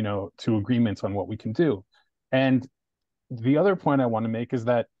come, to agreements on what we can do. And the other point I want to make is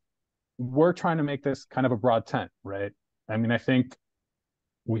that we're trying to make this kind of a broad tent, right? I mean, I think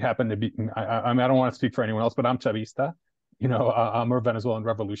we happen to be, I mean, I don't want to speak for anyone else, but I'm Chavista, I'm a Venezuelan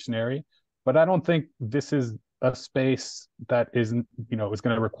revolutionary. But I don't think this is a space that is going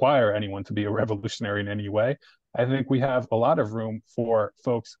to require anyone to be a revolutionary in any way. I think we have a lot of room for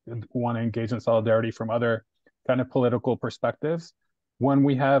folks who want to engage in solidarity from other kind of political perspectives when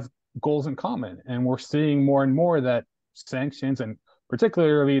we have goals in common. And we're seeing more and more that sanctions, and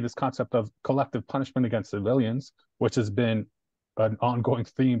particularly this concept of collective punishment against civilians, which has been an ongoing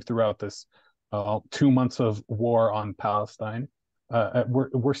theme throughout this 2 months of war on Palestine,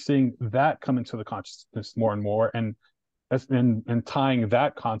 we're seeing that come into the consciousness more and more, and tying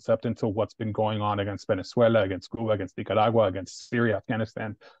that concept into what's been going on against Venezuela, against Cuba, against Nicaragua, against Syria,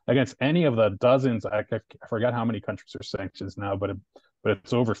 Afghanistan, against any of the dozens. I forget how many countries are sanctions now, but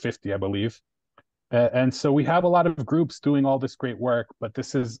it's over 50, I believe. And so we have a lot of groups doing all this great work, but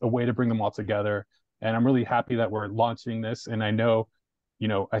this is a way to bring them all together. And I'm really happy that we're launching this. And I know,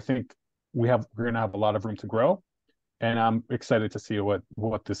 I think we're going to have a lot of room to grow. And I'm excited to see what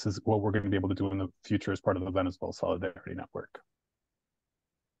we're going to be able to do in the future as part of the Venezuela Solidarity Network.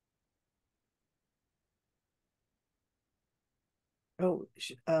 Oh,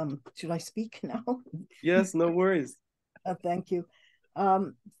 should I speak now? Yes, no worries. Thank you.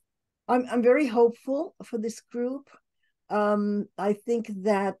 I'm very hopeful for this group. I think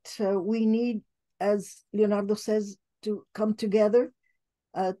that we need, as Leonardo says, to come together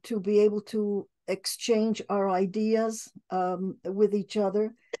to be able to exchange our ideas with each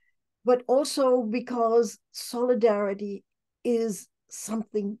other, but also because solidarity is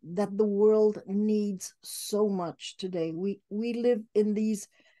something that the world needs so much today. We live in these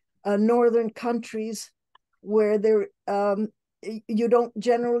northern countries where you don't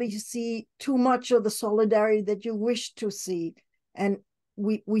generally see too much of the solidarity that you wish to see, and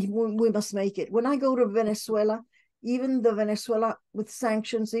we must make it. When I go to Venezuela, even the Venezuela with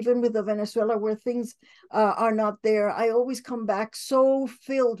sanctions, even with the Venezuela where things are not there, I always come back so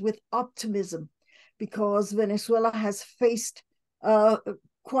filled with optimism, because Venezuela has faced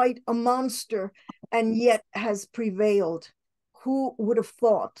quite a monster, and yet has prevailed. Who would have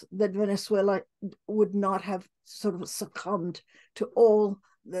thought that Venezuela would not have sort of succumbed to all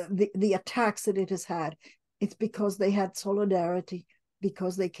the attacks that it has had? It's because they had solidarity,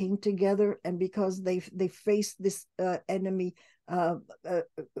 because they came together, and because they faced this enemy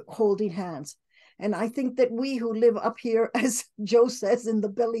holding hands. And I think that we who live up here, as Joe says, in the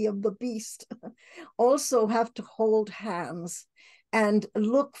belly of the beast, also have to hold hands and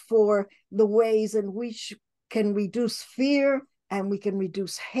look for the ways in which can reduce fear, and we can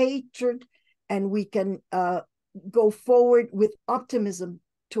reduce hatred, and we can go forward with optimism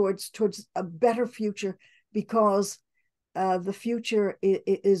towards a better future, because the future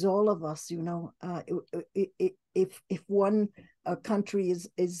is all of us. You know, if one country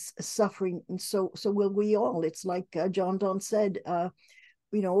is suffering, and so will we all. It's like John Donne said,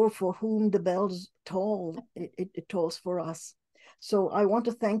 you know, for whom the bells toll, it tolls for us. So I want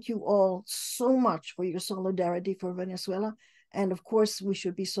to thank you all so much for your solidarity for Venezuela. And of course, we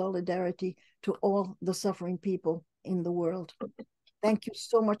should be solidarity to all the suffering people in the world. Thank you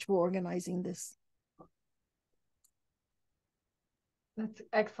so much for organizing this. That's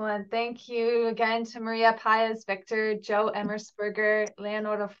excellent. Thank you again to Maria Paez, Victor, Joe Emersberger,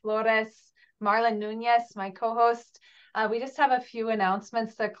 Leonora Flores, Marla Nunez, my co-host. We just have a few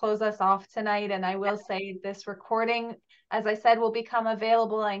announcements to close us off tonight. And I will say this recording, as I said, will become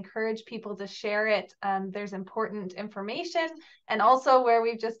available. I encourage people to share it. There's important information, and also where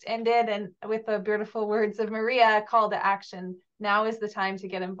we've just ended, and with the beautiful words of Maria, call to action. Now is the time to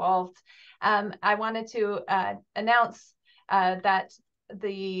get involved. I wanted to announce that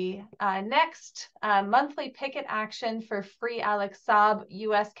the next monthly picket action for Free Alex Saab,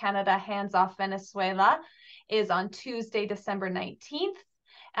 US-Canada Hands Off Venezuela, is on Tuesday, December 19th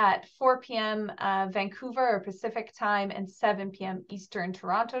at 4 p.m. Vancouver or Pacific time and 7 p.m. Eastern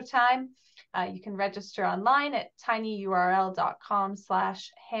Toronto time. You can register online at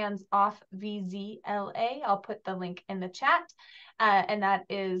tinyurl.com/handsoffvzla. I'll put the link in the chat. And that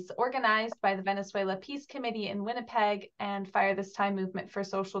is organized by the Venezuela Peace Committee in Winnipeg and Fire This Time Movement for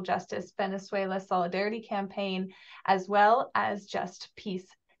Social Justice Venezuela Solidarity Campaign, as well as Just Peace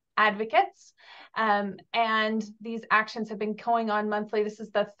Advocates. And these actions have been going on monthly. This is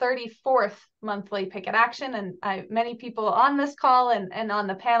the 34th monthly picket action, and many people on this call and on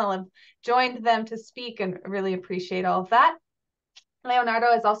the panel have joined them to speak, and really appreciate all of that.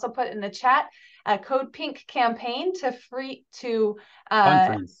 Leonardo has also put in the chat a CODEPINK campaign to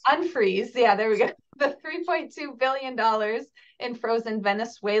unfreeze. Yeah, there we go. The $3.2 billion in frozen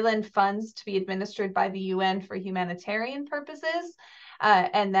Venezuelan funds to be administered by the UN for humanitarian purposes.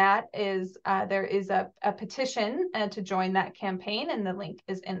 And that is, there is a petition to join that campaign, and the link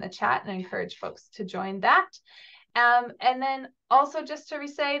is in the chat, and I encourage folks to join that. And then also just to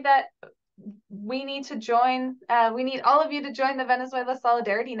say that we need to join, we need all of you to join the Venezuela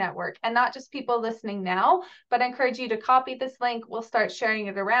Solidarity Network, and not just people listening now, but I encourage you to copy this link. We'll start sharing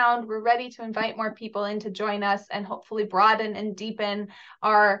it around. We're ready to invite more people in to join us and hopefully broaden and deepen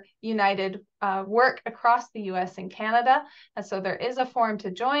our united work across the US and Canada. And so there is a form to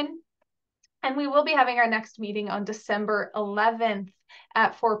join. And we will be having our next meeting on December 11th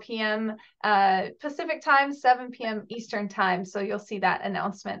at 4 p.m. Pacific time, 7 p.m. Eastern time. So you'll see that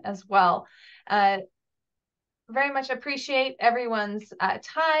announcement as well. Very much appreciate everyone's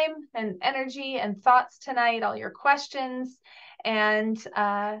time and energy and thoughts tonight, all your questions. And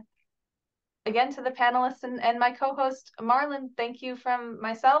again, to the panelists and my co-host, Marlon, thank you from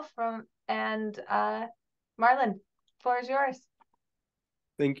myself. Marlon, floor is yours.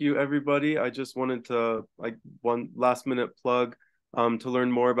 Thank you, everybody. I just wanted to, one last minute plug, to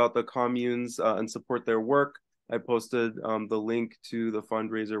learn more about the communes and support their work. I posted the link to the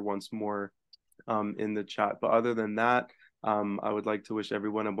fundraiser once more in the chat. But other than that, I would like to wish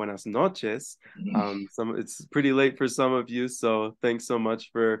everyone a buenas noches. It's pretty late for some of you, so thanks so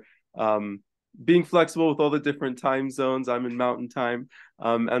much for being flexible with all the different time zones. I'm in Mountain Time,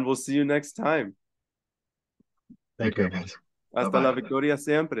 and we'll see you next time. Thank you. Hasta la victoria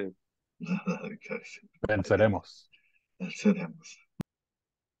siempre. Venceremos. Venceremos.